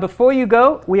 Before you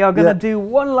go, we are going to do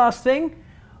one last thing.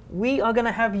 We are going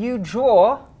to have you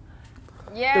draw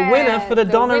the winner for the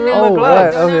Donnarumma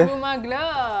gloves. Right, okay. Donnarumma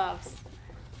gloves.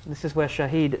 This is where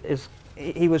Shaheed is.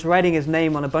 He was writing his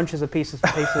name on a bunches of pieces of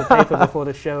paper before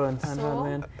the show, and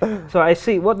so I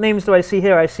see. What names do I see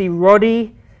here? I see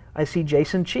Roddy, I see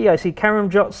Jason Chi, I see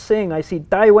Karamjot Singh, I see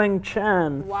Daiweng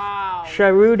Chan,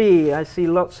 Sharudi. I see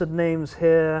lots of names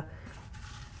here.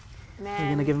 Man. You're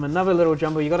gonna give him another little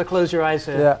jumbo. You got to close your eyes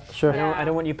here. Yeah, sure. I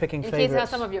don't want you picking favorites. In case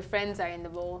some of your friends are in the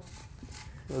bowl.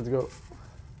 Let's go.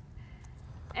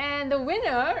 And the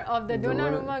winner of the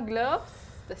Donnarumma gloves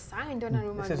the sign,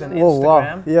 Donnarumma. This is an Oh Instagram.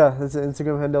 wow! Yeah, that's an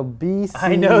Instagram handle. BC.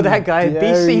 I know that guy.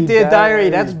 BC Dear Diary.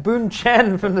 That's Boon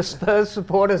Chen from the Spurs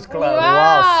Supporters Club.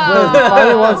 Wow! Spurs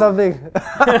finally won something.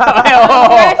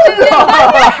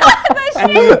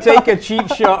 And you take a cheap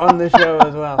shot on the show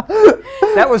as well.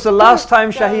 That was the last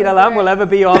time Shaheed Alam will ever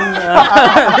be on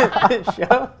the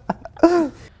show.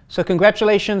 So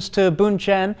congratulations to Boon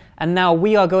Chen, and now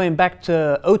we are going back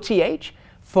to OTH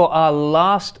for our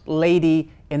last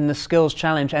lady in the skills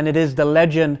challenge, and it is the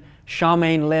legend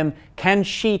Charmaine Lim. Can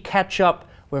she catch up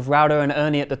with Rauda and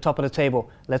Ernie at the top of the table?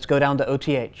 Let's go down to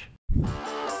OTH.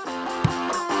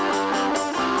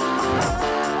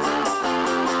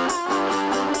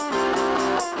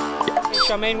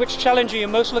 Charmaine, which challenge are you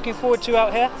most looking forward to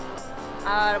out here?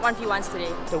 The 1v1s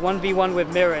today. The 1v1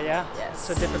 with Mirror, yeah? Yes.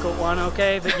 It's a difficult one,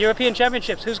 okay. The European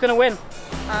Championships, who's going to win?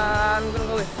 I'm going to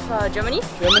go with Germany.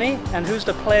 Germany? And who's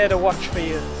the player to watch for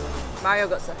you? Mario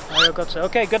Götze. Mario Götze.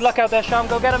 Okay, good luck out there, Sham.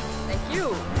 Go get him. Thank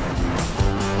you.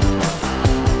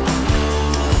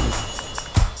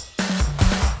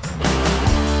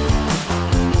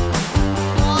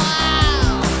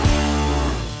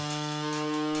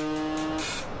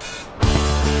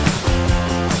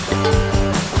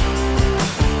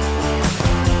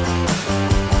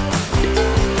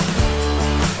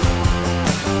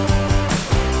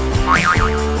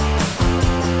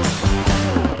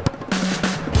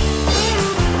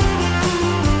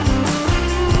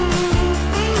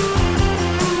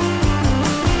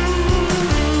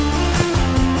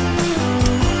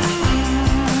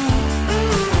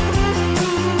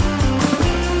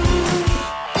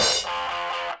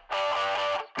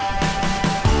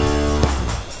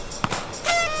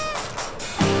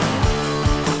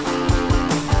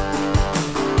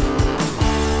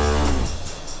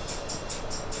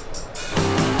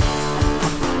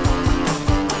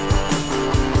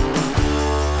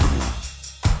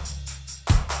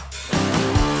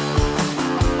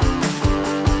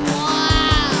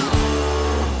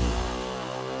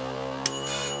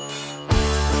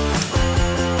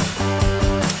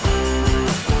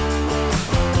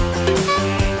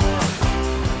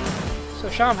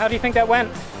 Sham, how do you think that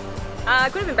went? Could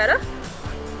have been better,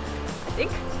 I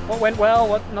think. What went well,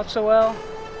 what not so well?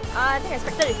 I think I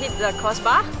expected to hit the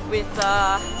crossbar with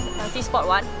the penalty spot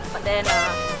one, but then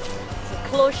it's a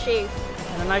close shave.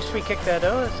 And a nice free kick there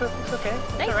though, it's okay.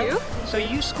 Thank you. So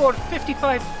you scored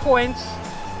 55 points,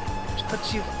 which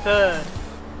puts you third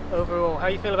overall. How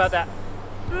do you feel about that?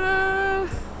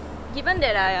 Given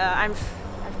that I've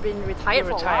been retired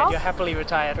for a while. You're happily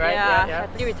retired, right? Yeah,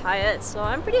 happily retired. So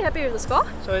I'm pretty happy with the score.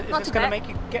 So is this going to make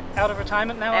you get out of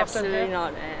retirement now? Absolutely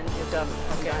not, man. You're done.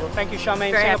 Okay, well thank you Charmaine,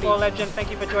 Very Singapore happy. legend.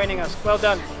 Thank you for joining us. Well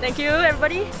done. Thank you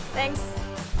everybody. Thanks.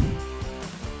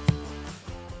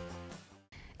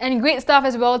 And great stuff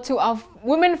as well to our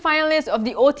women finalists of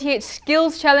the OTH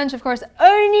Skills Challenge. Of course,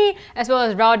 Ernie as well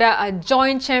as Rauda are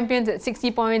joint champions at 60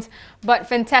 points. But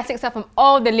fantastic stuff from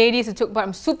all the ladies who took part.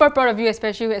 I'm super proud of you,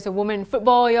 especially as a woman in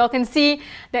football. Y'all can see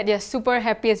that they're super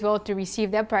happy as well to receive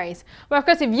their prize. But of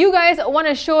course, if you guys want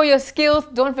to show your skills,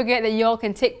 don't forget that y'all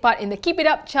can take part in the Keep It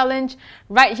Up Challenge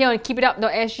right here on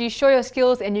keepitup.sg. Show your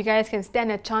skills and you guys can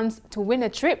stand a chance to win a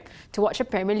trip to watch a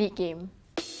Premier League game.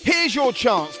 Here's your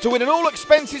chance to win an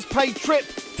all-expenses-paid trip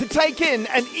to take in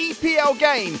an EPL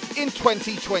game in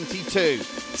 2022.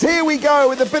 So here we go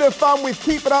with a bit of fun with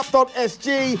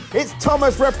keepitup.sg. It's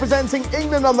Thomas representing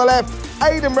England on the left,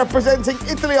 Aiden representing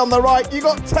Italy on the right. You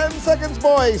got 10 seconds,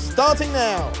 boys, starting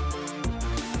now.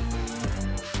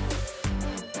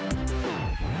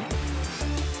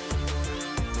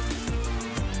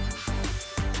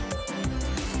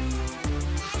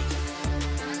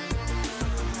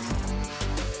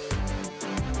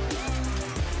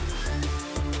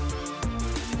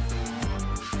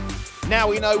 Now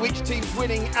we know which team's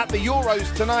winning at the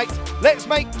Euros tonight. Let's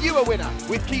make you a winner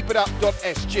with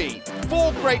keepitup.sg.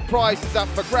 4 great prizes up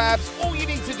for grabs. All you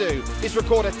need to do is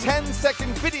record a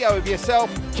 10-second video of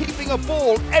yourself keeping a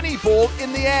ball, any ball,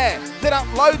 in the air. Then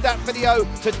upload that video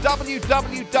to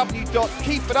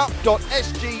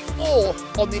www.keepitup.sg or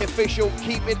on the official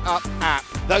Keep It Up app.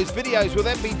 Those videos will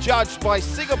then be judged by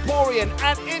Singaporean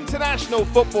and international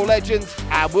football legends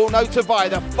and will notify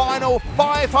the final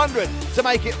 500 to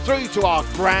make it through to our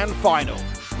grand final.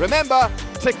 Remember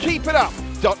to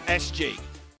keepitup.sg.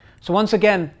 So once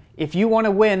again, if you want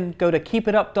to win, go to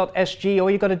keepitup.sg. All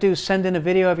you got to do is send in a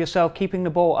video of yourself keeping the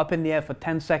ball up in the air for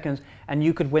 10 seconds and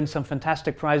you could win some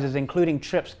fantastic prizes, including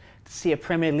trips to see a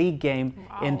Premier League game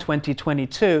in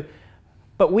 2022.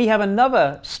 But we have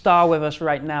another star with us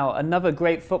right now, another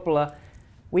great footballer.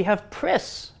 We have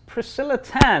Priscilla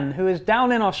Tan, who is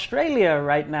down in Australia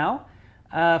right now.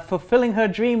 fulfilling her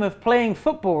dream of playing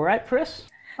football, right, Pris?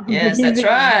 Yes, that's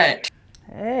right.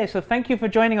 Hey, so thank you for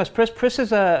joining us, Pris. Pris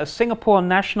is a Singapore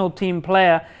national team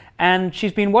player, and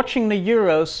she's been watching the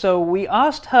Euros, so we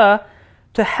asked her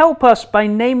to help us by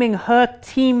naming her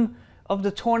team of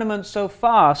the tournament so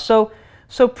far. So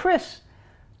Pris,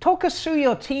 talk us through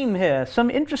your team here. Some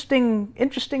interesting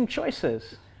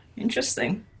choices.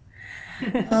 Interesting.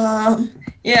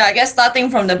 Yeah, I guess starting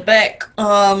from the back,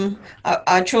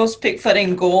 I chose Pickford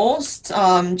in goals,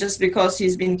 just because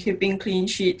he's been keeping clean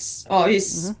sheets. Or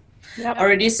he's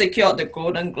already secured the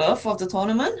Golden Glove of the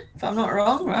tournament, if I'm not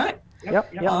wrong, right?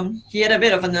 Yep. He had a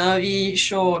bit of a nervy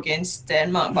show against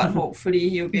Denmark, but hopefully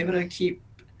he'll be able to keep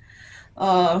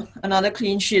another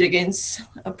clean sheet against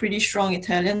a pretty strong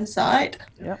Italian side.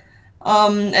 Yep.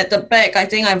 At the back, I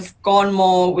think I've gone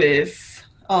more with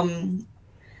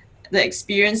the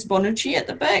experienced Bonucci at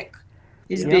the back.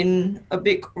 He's been a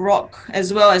big rock,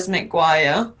 as well as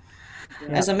Maguire.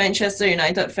 As a Manchester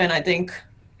United fan, I think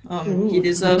he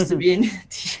deserves to be in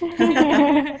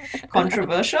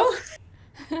controversial.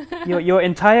 Your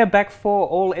entire back four,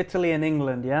 all Italy and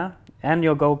England, yeah? And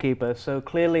your goalkeeper. So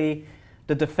clearly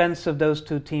the defense of those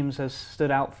two teams has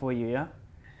stood out for you, yeah?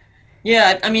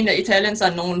 Yeah, I mean, the Italians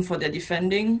are known for their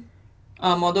defending,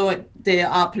 although they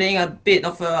are playing a bit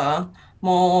of a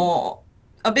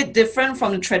bit different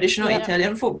from the traditional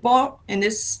Italian football in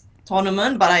this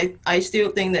tournament, but I still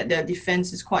think that their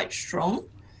defense is quite strong.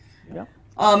 Yeah.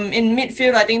 In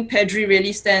midfield, I think Pedri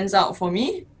really stands out for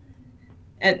me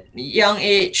at young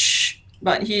age,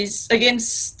 but he's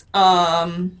against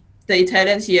the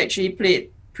Italians. He actually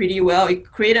played pretty well. He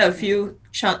created a few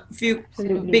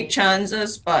big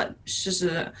chances, but it's just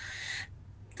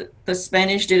the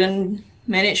Spanish didn't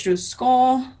manage to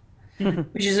score,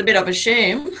 which is a bit of a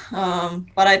shame.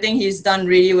 But I think he's done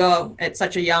really well at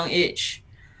such a young age.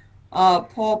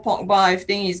 Paul Pogba, I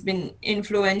think he's been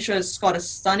influential, he's scored a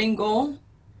stunning goal.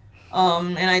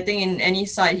 And I think in any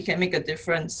side he can make a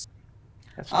difference.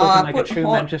 That's spoken like a true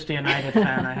Manchester United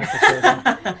fan, I have to say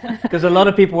that. Because a lot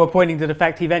of people were pointing to the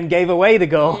fact he then gave away the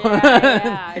goal.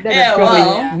 That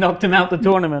probably knocked him out the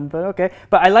tournament, but okay.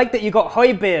 But I like that you got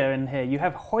Højbjerg in here. You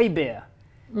have Højbjerg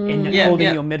in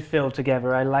holding your midfield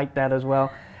together. I like that as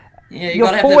well. Yeah, you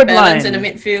got to have the balance in the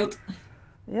midfield.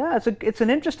 Yeah, it's an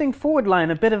interesting forward line,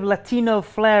 a bit of Latino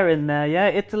flair in there, yeah?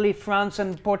 Italy, France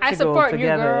and Portugal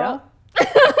together, yeah?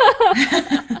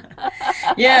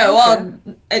 Yeah, well,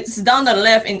 it's down the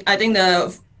left. I think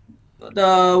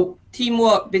the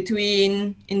teamwork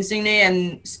between Insigne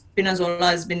and Spinazzola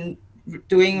has been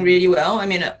doing really well. I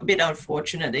mean, a bit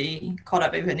unfortunate he caught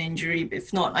up with an injury.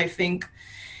 If not, I think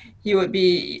he would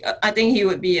be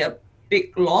a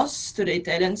big loss to the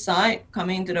Italian side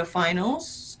coming into the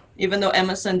finals, even though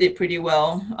Emerson did pretty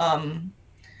well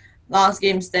last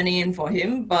game standing in for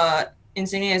him, but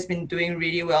Insigne has been doing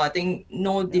really well. I think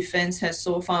no defense has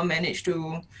so far managed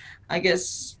to, I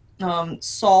guess,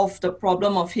 solve the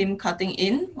problem of him cutting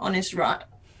in on his right,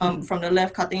 from the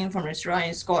left, cutting in from his right,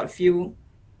 and scored a few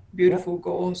beautiful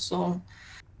goals. So,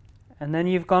 and then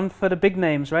you've gone for the big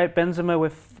names, right? Benzema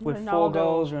with 4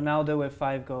 goals, Ronaldo with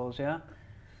 5 goals, yeah?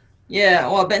 Yeah,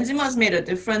 well, Benzema's made a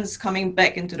difference coming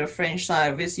back into the French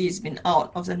side. Obviously, he's been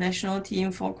out of the national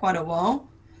team for quite a while.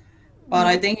 But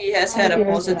I think he has had a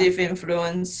positive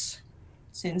influence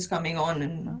since coming on,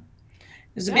 and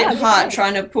it's a bit hard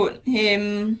trying to put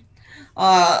him.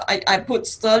 I put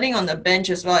Sterling on the bench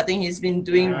as well. I think he's been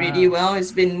doing really well.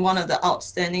 He's been one of the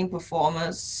outstanding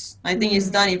performers. I think he's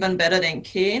done even better than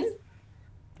Kane.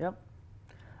 Yep,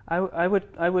 I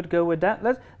would go with that.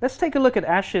 Let's take a look at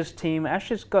Ash's team. Ash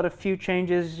has got a few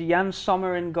changes. Jan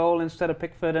Sommer in goal instead of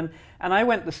Pickford, and I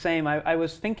went the same. I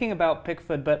was thinking about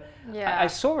Pickford, but I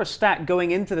saw a stat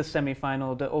going into the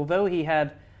semi-final that although he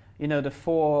had, you know, the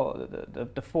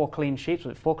four clean sheets,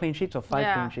 was it 4 clean sheets or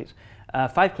 5 clean sheets?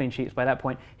 5 clean sheets by that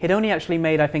point. He'd only actually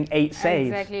made, I think, 8 saves.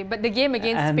 Exactly, but the game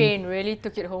against Spain really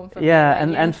took it home for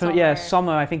me.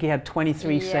 Sommer, I think he had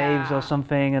 23 saves or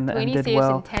something and did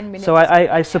well. In 10 minutes. So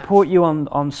I support you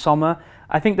on Sommer.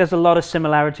 I think there's a lot of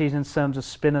similarities in terms of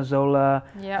Spinazzola,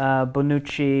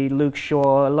 Bonucci, Luke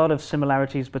Shaw, a lot of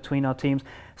similarities between our teams.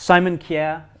 Simon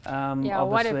Kjær,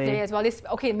 what a play as well.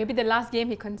 Maybe the last game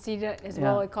he conceded as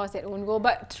well, it caused that own goal.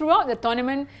 But throughout the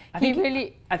tournament, I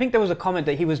think there was a comment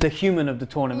that he was the human of the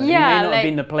tournament. He may not have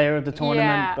been the player of the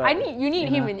tournament. But you need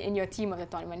him in your team of the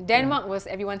tournament. Denmark was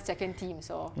everyone's second team,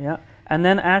 so. Yeah, and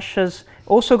then Ash has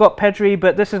also got Pedri,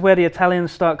 but this is where the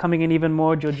Italians start coming in even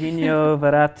more. Jorginho,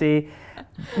 Verratti.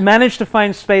 Managed to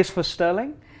find space for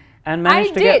Sterling. And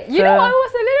managed to get... I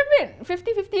was a little bit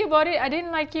 50-50 about it. I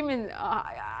didn't like him in,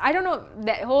 I don't know,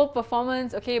 that whole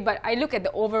performance, okay, but I look at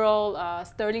the overall,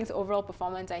 Sterling's overall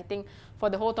performance. I think for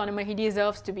the whole tournament, he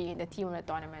deserves to be in the team of the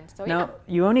tournament. So now,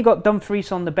 you only got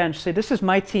Dumfries on the bench. So this is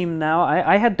my team now.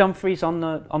 I had Dumfries on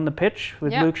the pitch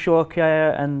with Luke Shaw,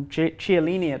 Kaya, and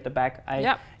Chiellini at the back.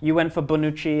 You went for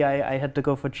Bonucci. I had to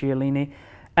go for Chiellini.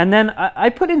 And then I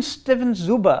put in Steven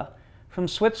Zuber from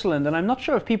Switzerland. And I'm not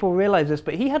sure if people realize this,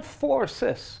 but he had 4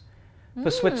 assists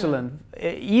for Switzerland.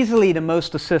 Easily the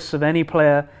most assists of any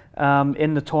player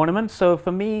in the tournament. So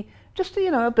for me, just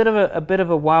a bit of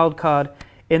a wild card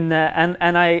in there.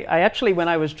 And I actually, when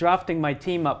I was drafting my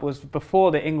team up, was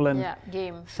before the England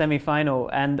game semi-final,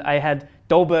 and I had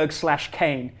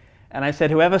Dolberg/Kane. And I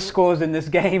said, whoever scores in this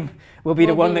game will be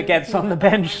the one that gets on the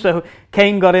bench. So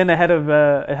Kane got in ahead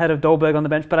of Dolberg on the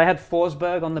bench. But I had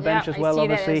Forsberg on the bench as well,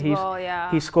 obviously.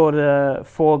 He scored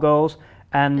 4 goals.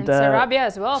 And Sarabia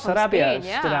as well from Sarabia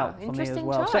Spain. stood out for me as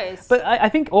well. Choice. So, but I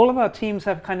think all of our teams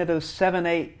have kind of those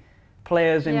 7-8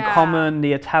 players in common.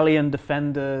 The Italian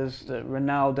defenders,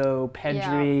 Ronaldo,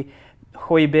 Pedri,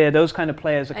 Højbjerg, those kind of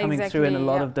players are coming through in a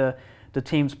lot of the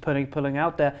teams pulling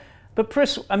out there. But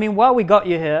Pris, I mean, while we got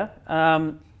you here,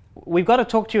 we've got to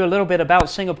talk to you a little bit about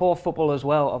Singapore football as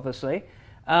well, obviously.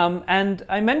 And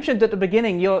I mentioned at the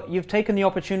beginning, you've taken the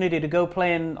opportunity to go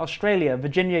play in Australia,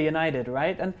 Virginia United,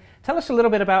 right? And tell us a little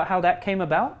bit about how that came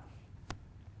about.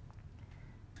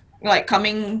 Like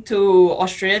coming to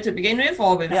Australia to begin with,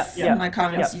 or with my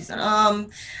current season?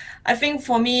 I think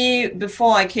for me,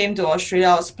 before I came to Australia,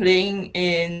 I was playing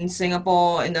in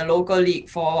Singapore in the local league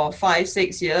for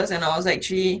 5-6 years, and I was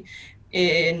actually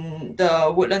in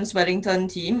the Woodlands Wellington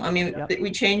team. I mean,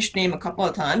 we changed name a couple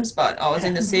of times, but I was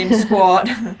in the same squad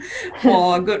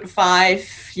for a good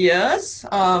 5 years.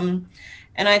 And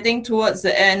I think towards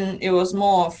the end, it was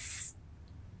more of,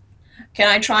 can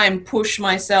I try and push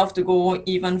myself to go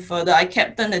even further? I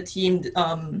captained the team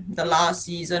the last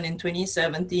season in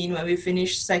 2017, where we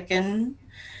finished 2nd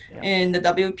in the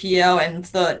WPL and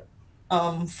 3rd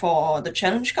for the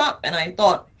Challenge Cup. And I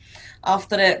thought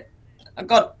after that, I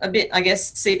got a bit, I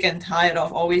guess, sick and tired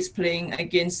of always playing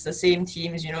against the same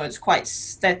teams. You know, it's quite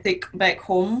static back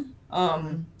home.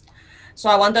 So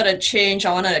I wanted a change,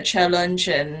 I wanted a challenge,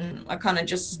 and I kind of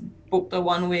just booked a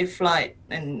one-way flight.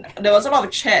 And there was a lot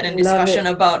of chat and discussion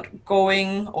about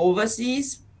going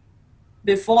overseas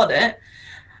before that.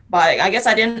 But I guess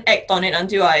I didn't act on it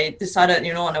until I decided,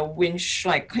 you know, on a winch,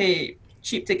 like, hey,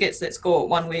 cheap tickets, let's go,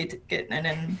 one-way ticket. And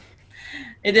then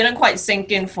it didn't quite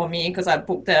sink in for me because I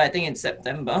booked it, I think, in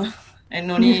September and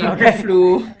only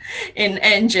flew in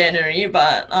end January.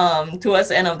 But towards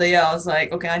the end of the year, I was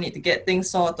like, okay, I need to get things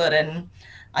sorted. And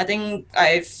I think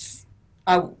I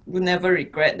would never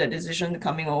regret the decision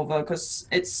coming over because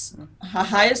it's a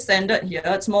higher standard here.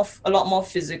 It's a lot more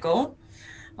physical.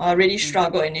 I really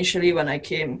struggled initially when I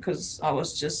came because I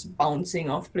was just bouncing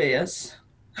off players.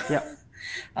 Yeah.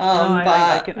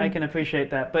 I can appreciate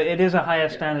that, but it is a higher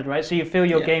standard, right? So you feel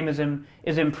your game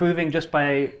is improving just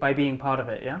by being part of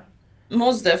it, yeah?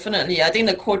 Most definitely. I think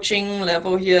the coaching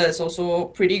level here is also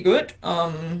pretty good.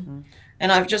 And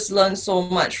I've just learned so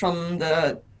much from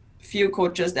the few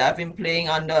coaches that I've been playing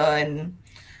under. And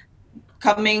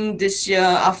coming this year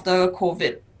after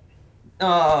COVID,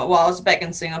 I was back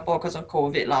in Singapore because of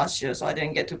COVID last year, so I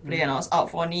didn't get to play and I was out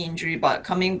for a knee injury. But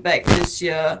coming back this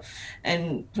year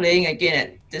and playing again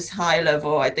at this high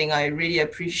level, I think I really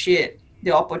appreciate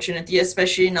the opportunity,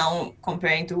 especially now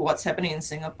comparing to what's happening in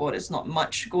Singapore. There's not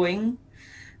much going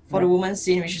for the women's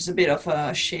scene, which is a bit of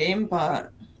a shame,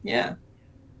 but yeah.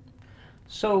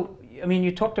 So, I mean,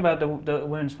 you talked about the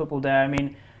women's football there. I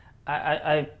mean,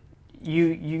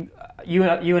 you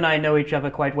and I know each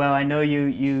other quite well. I know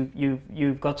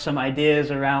you've got some ideas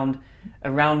around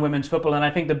women's football, and I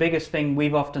think the biggest thing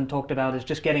we've often talked about is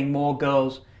just getting more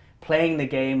girls playing the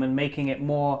game and making it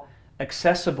more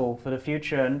accessible for the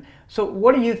future. And so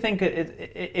what do you think,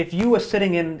 if you were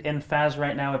sitting in FAS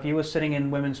right now, if you were sitting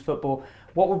in women's football,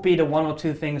 what would be the 1 or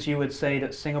 2 things you would say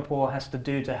that Singapore has to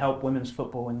do to help women's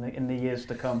football in the years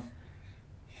to come?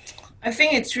 I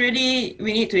think it's really,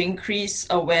 we need to increase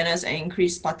awareness and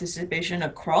increase participation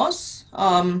across.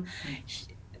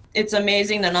 It's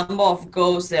amazing the number of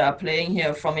girls that are playing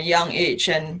here from a young age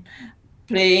and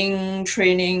playing,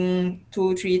 training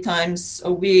 2-3 times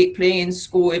a week, playing in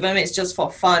school, even if it's just for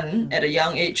fun at a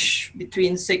young age,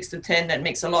 between 6 to 10, that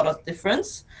makes a lot of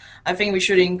difference. I think we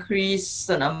should increase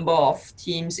the number of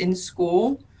teams in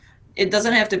school. It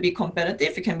doesn't have to be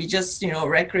competitive. It can be just, you know,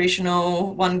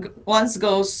 recreational. Once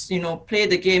girls, you know, play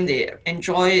the game, they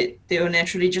enjoy it, they will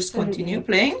naturally just continue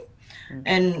playing.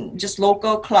 And just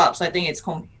local clubs, I think it's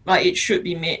like it should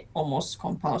be made almost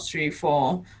compulsory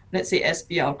for, let's say,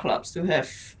 SPL clubs to have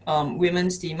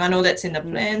women's team. I know that's in the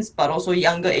plans, but also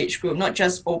younger age group, not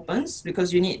just opens,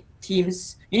 because you need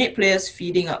teams, you need players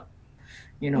feeding up,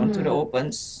 you know, to the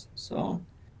opens. So.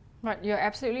 Right, you're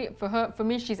absolutely, for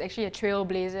me, she's actually a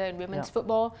trailblazer in women's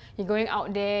football. You're going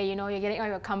out there, you know, you're getting out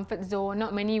of your comfort zone.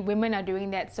 Not many women are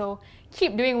doing that. So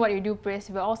keep doing what you do,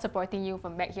 Pris. We're all supporting you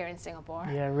from back here in Singapore.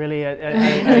 Yeah, really,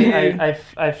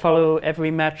 I follow every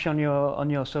match on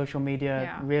your social media.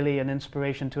 Yeah. Really an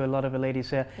inspiration to a lot of the ladies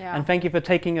here. Yeah. And thank you for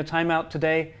taking your time out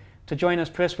today to join us,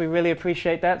 Pris. We really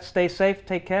appreciate that. Stay safe,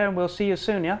 take care, and we'll see you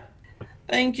soon, yeah?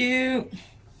 Thank you.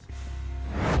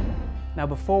 Now,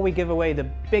 before we give away the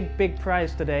big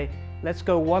prize today, let's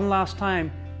go one last time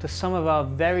to some of our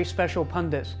very special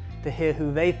pundits to hear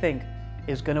who they think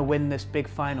is going to win this big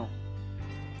final.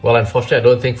 Well, unfortunately, I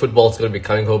don't think football's going to be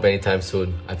coming home anytime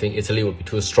soon. I think Italy would be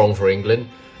too strong for England.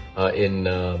 In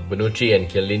Bonucci and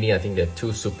Chiellini, I think they're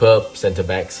two superb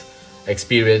centre-backs,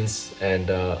 experience,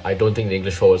 and I don't think the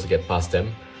English forwards will get past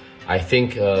them. I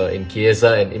think in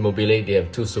Chiesa and Immobile, they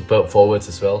have two superb forwards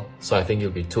as well. So I think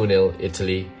it'll be 2-0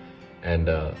 Italy.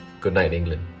 And good night,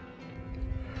 England.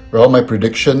 Well, my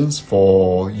predictions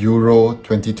for Euro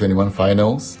 2021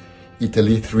 finals: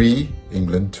 Italy 3,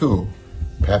 England 2,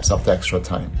 perhaps after extra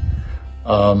time.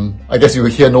 I guess you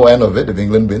will hear no end of it if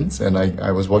England wins. And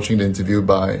I was watching the interview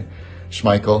by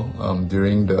Schmeichel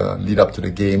during the lead up to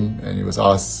the game, and he was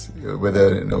asked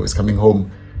whether he's coming home,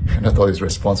 and I thought his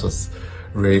response was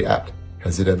really apt.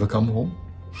 Has it ever come home?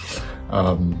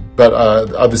 But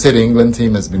I would say the England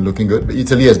team has been looking good. But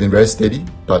Italy has been very steady,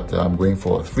 but I'm going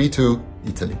for 3-2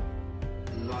 Italy.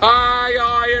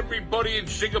 Hi everybody in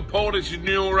Singapore, this is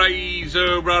Neil Ray's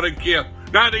Ruddock here.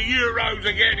 Now the Euros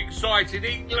are getting excited.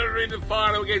 England are in the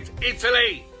final against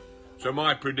Italy. So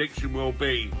my prediction will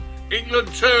be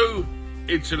England 2,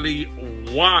 Italy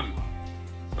 1.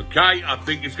 Okay, I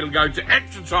think it's going to go to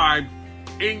extra time.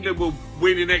 England will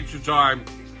win in extra time,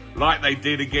 like they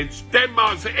did against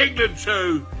Denmark. So England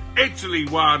 2, Italy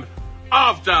 1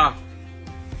 after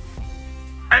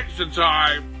extra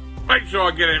time. Make sure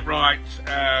I get it right.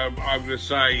 I'm going to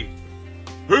say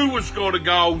who will score the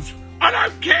goals. I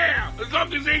don't care as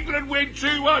long as England win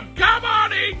 2-1. Come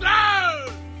on,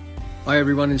 England! Hi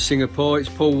everyone in Singapore, it's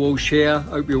Paul Walsh here.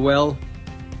 Hope you're well.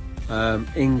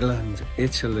 England,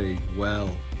 Italy, well.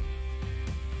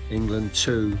 England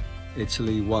 2,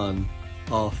 Italy 1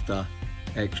 after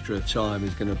extra time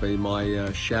is going to be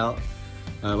my shout.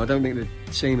 I don't think the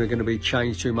team are going to be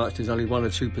changed too much. There's only 1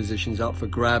 or 2 positions up for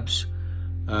grabs.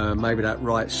 Maybe that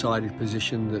right-sided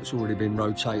position that's already been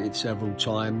rotated several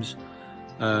times.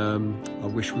 I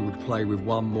wish we would play with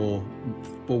one more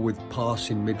forward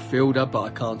passing midfielder, but I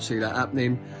can't see that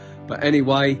happening. But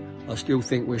anyway, I still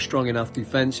think we're strong enough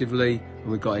defensively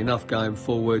and we've got enough going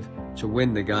forward to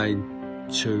win the game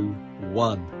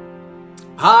 2-1.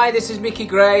 Hi, this is Micky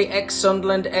Gray,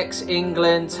 ex-Sunderland,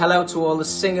 ex-England. Hello to all the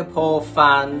Singapore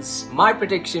fans. My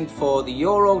prediction for the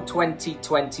Euro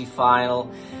 2020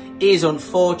 final is,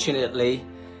 unfortunately,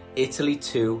 Italy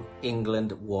 2,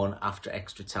 England 1 after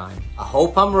extra time. I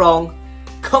hope I'm wrong.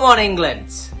 Come on,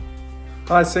 England!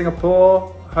 Hi,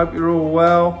 Singapore. Hope you're all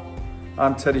well.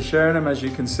 I'm Teddy Sheringham, as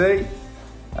you can see.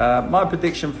 My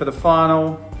prediction for the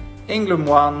final, England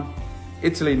 1,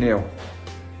 Italy 0.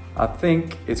 I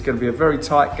think it's going to be a very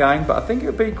tight game, but I think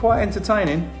it'll be quite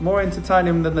entertaining, more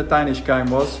entertaining than the Danish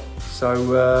game was.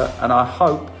 So, and I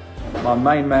hope my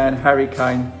main man, Harry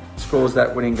Kane, scores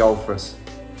that winning goal for us.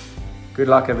 Good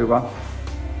luck, everyone.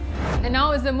 And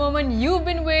now is the moment you've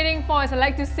been waiting for. As I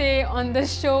like to say on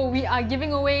this show, we are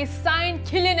giving away signed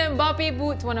Kylian Mbappe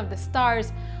boots, one of the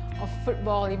stars of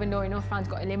football, even though France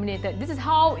got eliminated. This is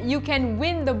how you can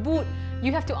win the boot.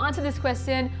 You have to answer this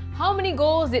question: how many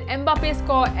goals did Mbappe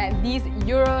score at these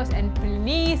Euros? And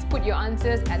please put your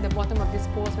answers at the bottom of this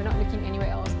post. We're not looking anywhere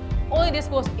else. Only this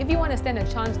post if you want to stand a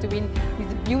chance to win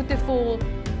these beautiful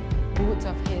boots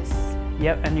of his.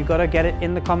 Yep, and you got to get it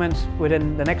in the comments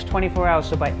within the next 24 hours.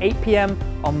 So by 8 p.m.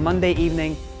 on Monday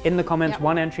evening, in the comments,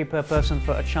 1 entry per person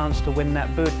for a chance to win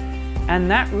that boot. And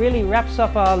that really wraps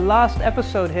up our last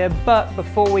episode here. But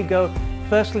before we go,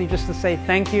 firstly, just to say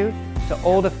thank you to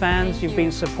all the fans who've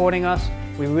been supporting us.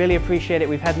 We really appreciate it.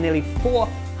 We've had nearly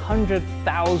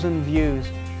 400,000 views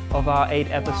of our 8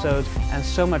 episodes, and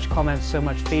so much comments, so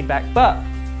much feedback. But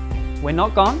we're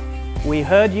not gone. We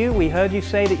heard you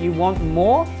say that you want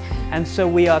more, and so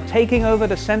we are taking over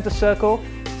the Centre Circle.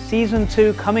 Season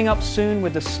 2 coming up soon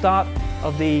with the start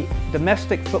of the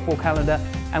domestic football calendar,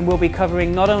 and we'll be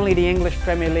covering not only the English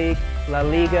Premier League, La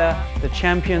Liga, the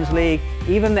Champions League,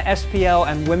 even the SPL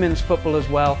and women's football as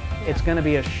well. It's going to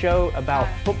be a show about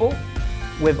football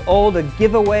with all the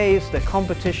giveaways, the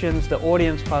competitions, the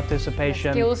audience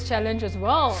participation. Skills challenge as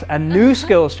well. A new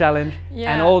skills challenge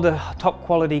Yeah. and all the top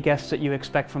quality guests that you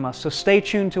expect from us. So stay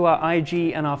tuned to our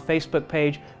IG and our Facebook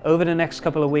page over the next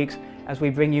couple of weeks as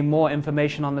we bring you more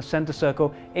information on the Centre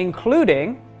Circle,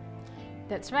 including...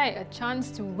 That's right, a chance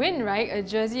to win, right? A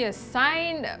jersey, a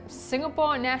signed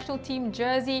Singapore national team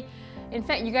jersey. In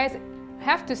fact, you guys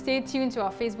have to stay tuned to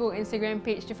our Facebook, Instagram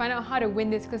page to find out how to win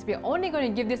this, because we're only going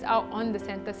to give this out on the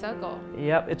Centre Circle.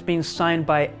 Yep, it's been signed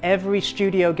by every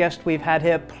studio guest we've had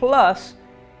here, plus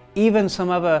even some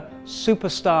other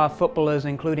superstar footballers,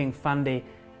 including Fandi,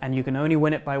 and you can only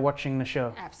win it by watching the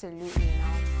show. Absolutely,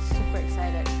 super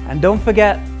excited. And don't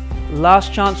forget,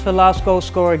 last chance for last goal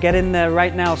scorer. Get in there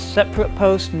right now. Separate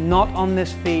post, not on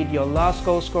this feed. Your last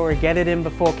goal scorer, get it in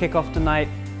before kickoff tonight.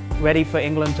 Ready for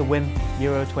England to win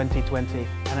Euro 2020.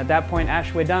 And at that point,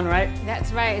 Ash, we're done, right?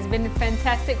 That's right. It's been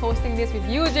fantastic hosting this with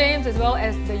you, James, as well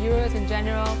as the Euros in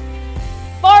general.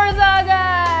 Forza,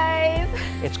 guys!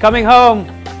 It's coming home.